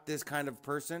 I'm not this kind of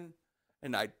person,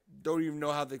 and I don't even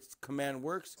know how this command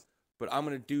works, but I'm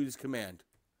gonna do this command.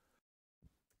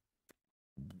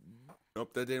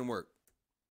 Nope, that didn't work.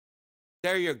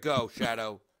 There you go,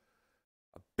 Shadow.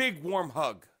 A big warm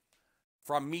hug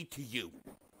from me to you.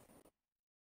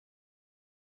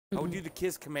 I would do the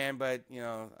kiss command, but, I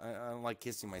don't like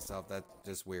kissing myself. That's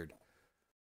just weird.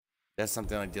 That's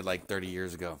something I did like 30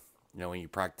 years ago. When you're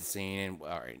practicing, and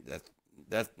all right,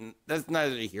 that's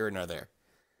neither here nor there.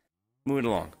 Moving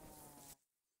along.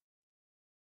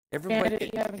 Everybody,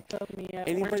 you haven't killed me yet.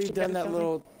 anybody Weren't you done gonna that kill me?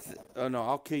 little? Oh no,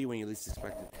 I'll kill you when you least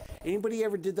expect it. Anybody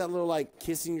ever did that little like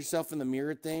kissing yourself in the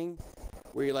mirror thing,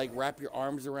 where you like wrap your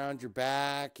arms around your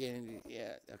back and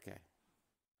yeah, okay.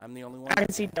 I'm the only one. I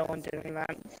can see Dylan doing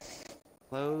that.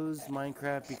 Close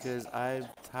Minecraft because I'm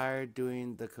tired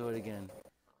doing the code again.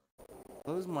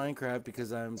 Close Minecraft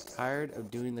because I'm tired of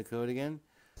doing the code again.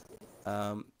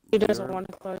 He doesn't Your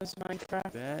want to close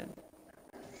Minecraft. bed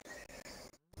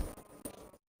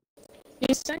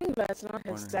He's saying that it's not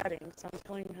his corner. settings. I'm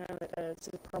telling him that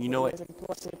it probably You know what? isn't.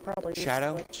 Plus, it probably is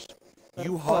Shadow, glitched.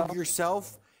 you Well, hug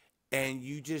yourself and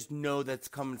you just know that's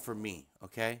coming from me,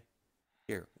 okay?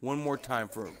 Here, one more time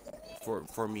for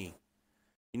me.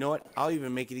 You know what? I'll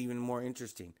even make it even more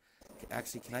interesting.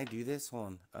 Actually, can I do this?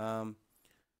 Hold on.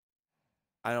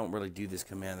 I don't really do this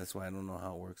command. That's why I don't know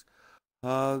how it works.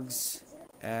 Hugs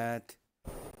at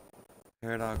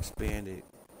Paradox Bandit.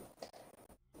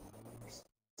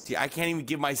 See, I can't even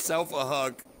give myself a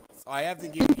hug, so I have to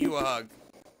give you a hug.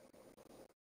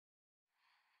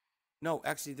 No,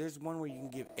 actually, there's one where you can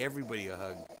give everybody a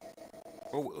hug.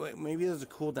 Or wait, maybe there's a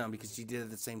cooldown because you did it at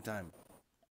the same time.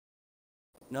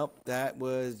 Nope, that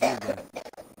was you then.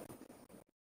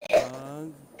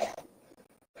 Hug.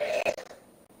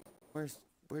 Where's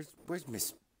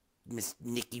Miss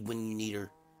Nikki when you need her?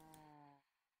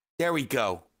 There we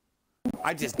go.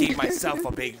 I just gave myself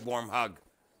a big warm hug.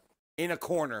 In a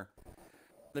corner.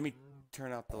 Let me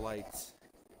turn out the lights.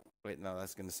 Wait, no,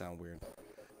 that's gonna sound weird.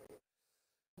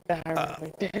 that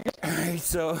really did. Alright,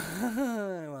 so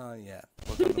well, yeah.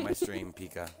 Welcome to my stream,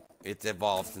 Pika. It's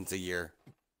evolved since a year.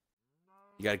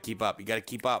 You gotta keep up. You gotta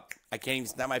keep up. I can't even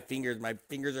snap my fingers. My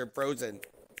fingers are frozen.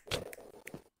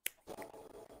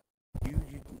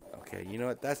 Okay, you know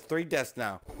what? That's 3 deaths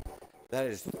now. That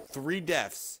is 3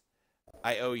 deaths.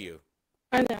 I owe you.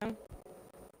 I know.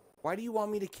 Why do you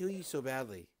want me to kill you so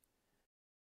badly?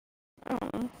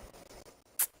 Oh.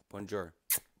 Bonjour.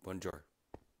 Bonjour.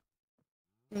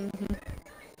 Mm-hmm.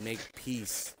 Make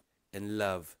peace and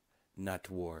love, not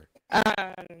war.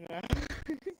 I don't know.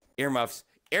 Earmuffs.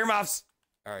 Earmuffs!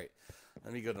 Alright.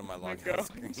 Let me go to my login God.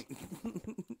 screen.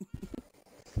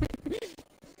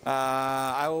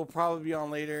 I will probably be on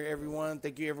later, everyone.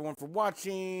 Thank you, everyone, for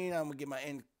watching. I'm going to get my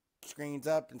end screens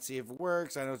up and see if it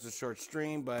works. I know it's a short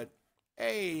stream, but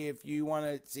hey, if you want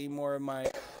to see more of my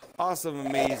awesome,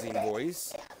 amazing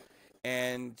voice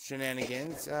and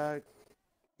shenanigans,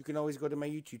 you can always go to my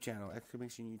YouTube channel,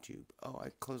 !YouTube. Oh, I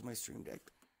closed my stream deck.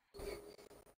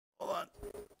 Hold on.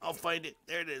 I'll find it.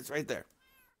 There it is, right there.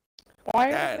 Why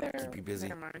are That'll there... keep you busy.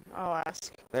 Never mind. I'll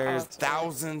ask. There's I'll ask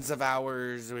thousands of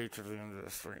hours. There's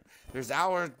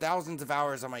thousands of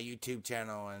hours on my YouTube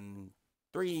channel and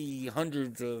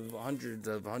hundreds of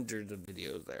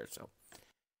videos there. So,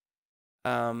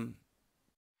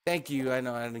 thank you. I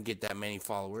know I didn't get that many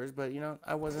followers, but you know,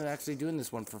 I wasn't actually doing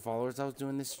this one for followers. I was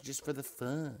doing this just for the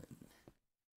fun.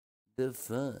 The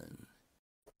fun.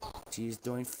 She's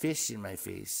throwing fish in my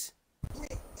face.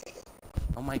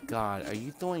 Oh my god, are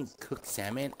you throwing cooked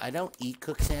salmon? I don't eat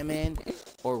cooked salmon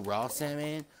or raw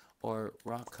salmon or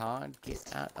raw cod.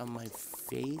 Get out of my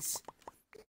face.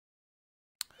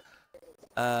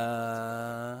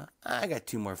 I got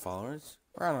 2 more followers.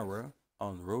 We're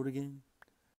on the road again.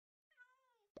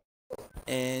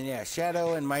 And yeah,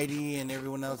 Shadow and Mighty and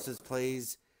everyone else that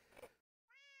plays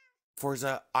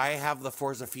Forza. I have the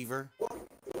Forza fever.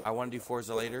 I want to do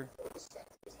Forza later.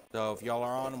 So if y'all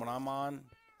are on when I'm on,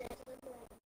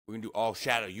 we can do all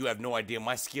Shadow. You have no idea.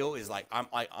 My skill is like I'm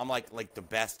like the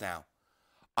best now.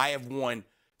 I have won.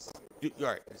 All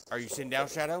right, are you sitting down,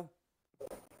 Shadow?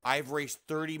 I've raced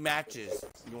 30 matches.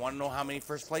 You want to know how many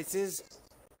first places?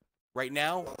 Right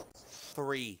now,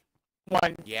 3.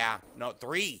 1. Yeah, no,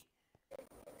 3.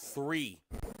 3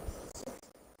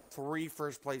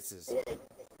 first places.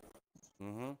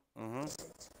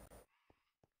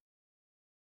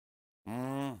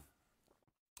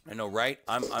 I know, right?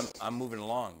 I'm moving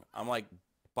along. I'm like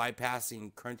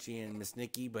bypassing Crunchy and Miss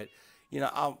Nikki, but you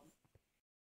know,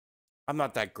 I'm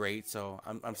not that great, so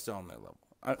I'm still on their level.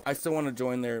 I still want to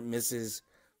join their Mrs.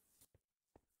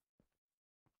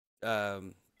 I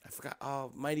forgot.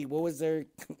 Oh, Mighty, what was their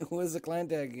what was the clan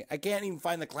tag? I can't even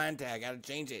find the clan tag. How to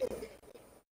change it?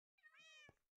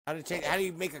 How do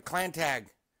you make a clan tag?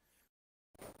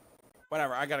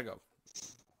 Whatever. I gotta go.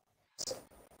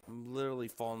 I'm literally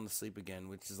falling asleep again,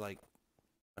 which is like,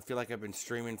 I feel like I've been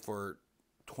streaming for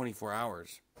 24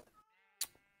 hours.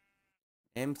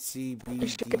 You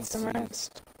should get some MCBDC.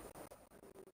 rest.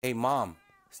 Hey, Mom,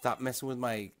 stop messing with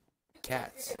my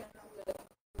cats.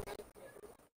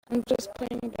 I'm just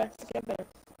putting them back together.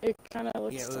 It kind of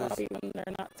looks Yeah, it was- sloppy when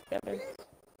they're not together.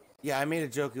 Yeah, I made a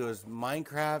joke. It was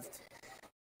Minecraft.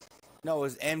 No, it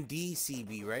was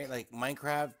MDCB, right? Like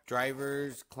Minecraft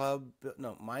Drivers Club.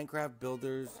 No, Minecraft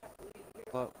Builders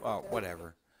Club. Oh,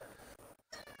 whatever.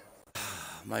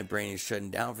 My brain is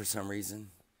shutting down for some reason.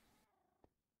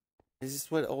 Is this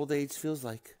what old age feels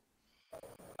like?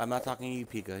 I'm not talking to you,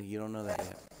 Pika. You don't know that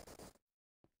yet.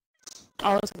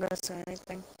 I wasn't gonna say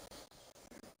anything.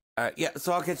 Yeah,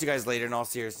 so I'll catch you guys later in all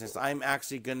seriousness. I'm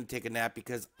actually going to take a nap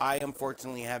because I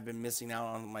unfortunately have been missing out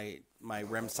on my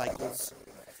REM cycles.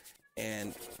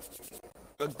 And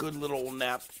a good little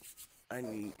nap.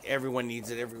 Everyone needs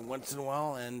it every once in a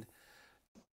while. And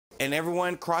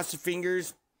everyone cross your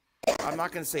fingers. I'm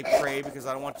not going to say pray because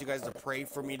I don't want you guys to pray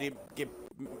for me to get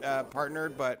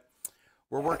partnered. But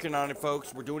we're working on it,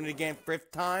 folks. We're doing it again, 5th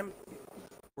time.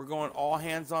 We're going all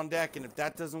hands on deck. And if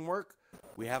that doesn't work,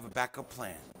 we have a backup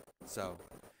plan. So,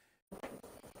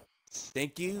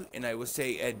 thank you, and I will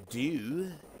say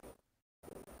adieu,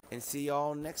 and see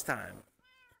y'all next time.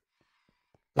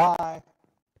 Bye.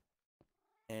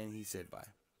 And he said bye.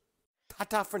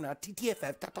 Ta-ta for now.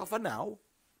 TTFF, ta-ta for now.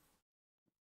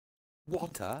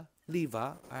 Walter,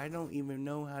 Leva, I don't even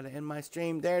know how to end my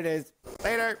stream. There it is.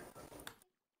 Later.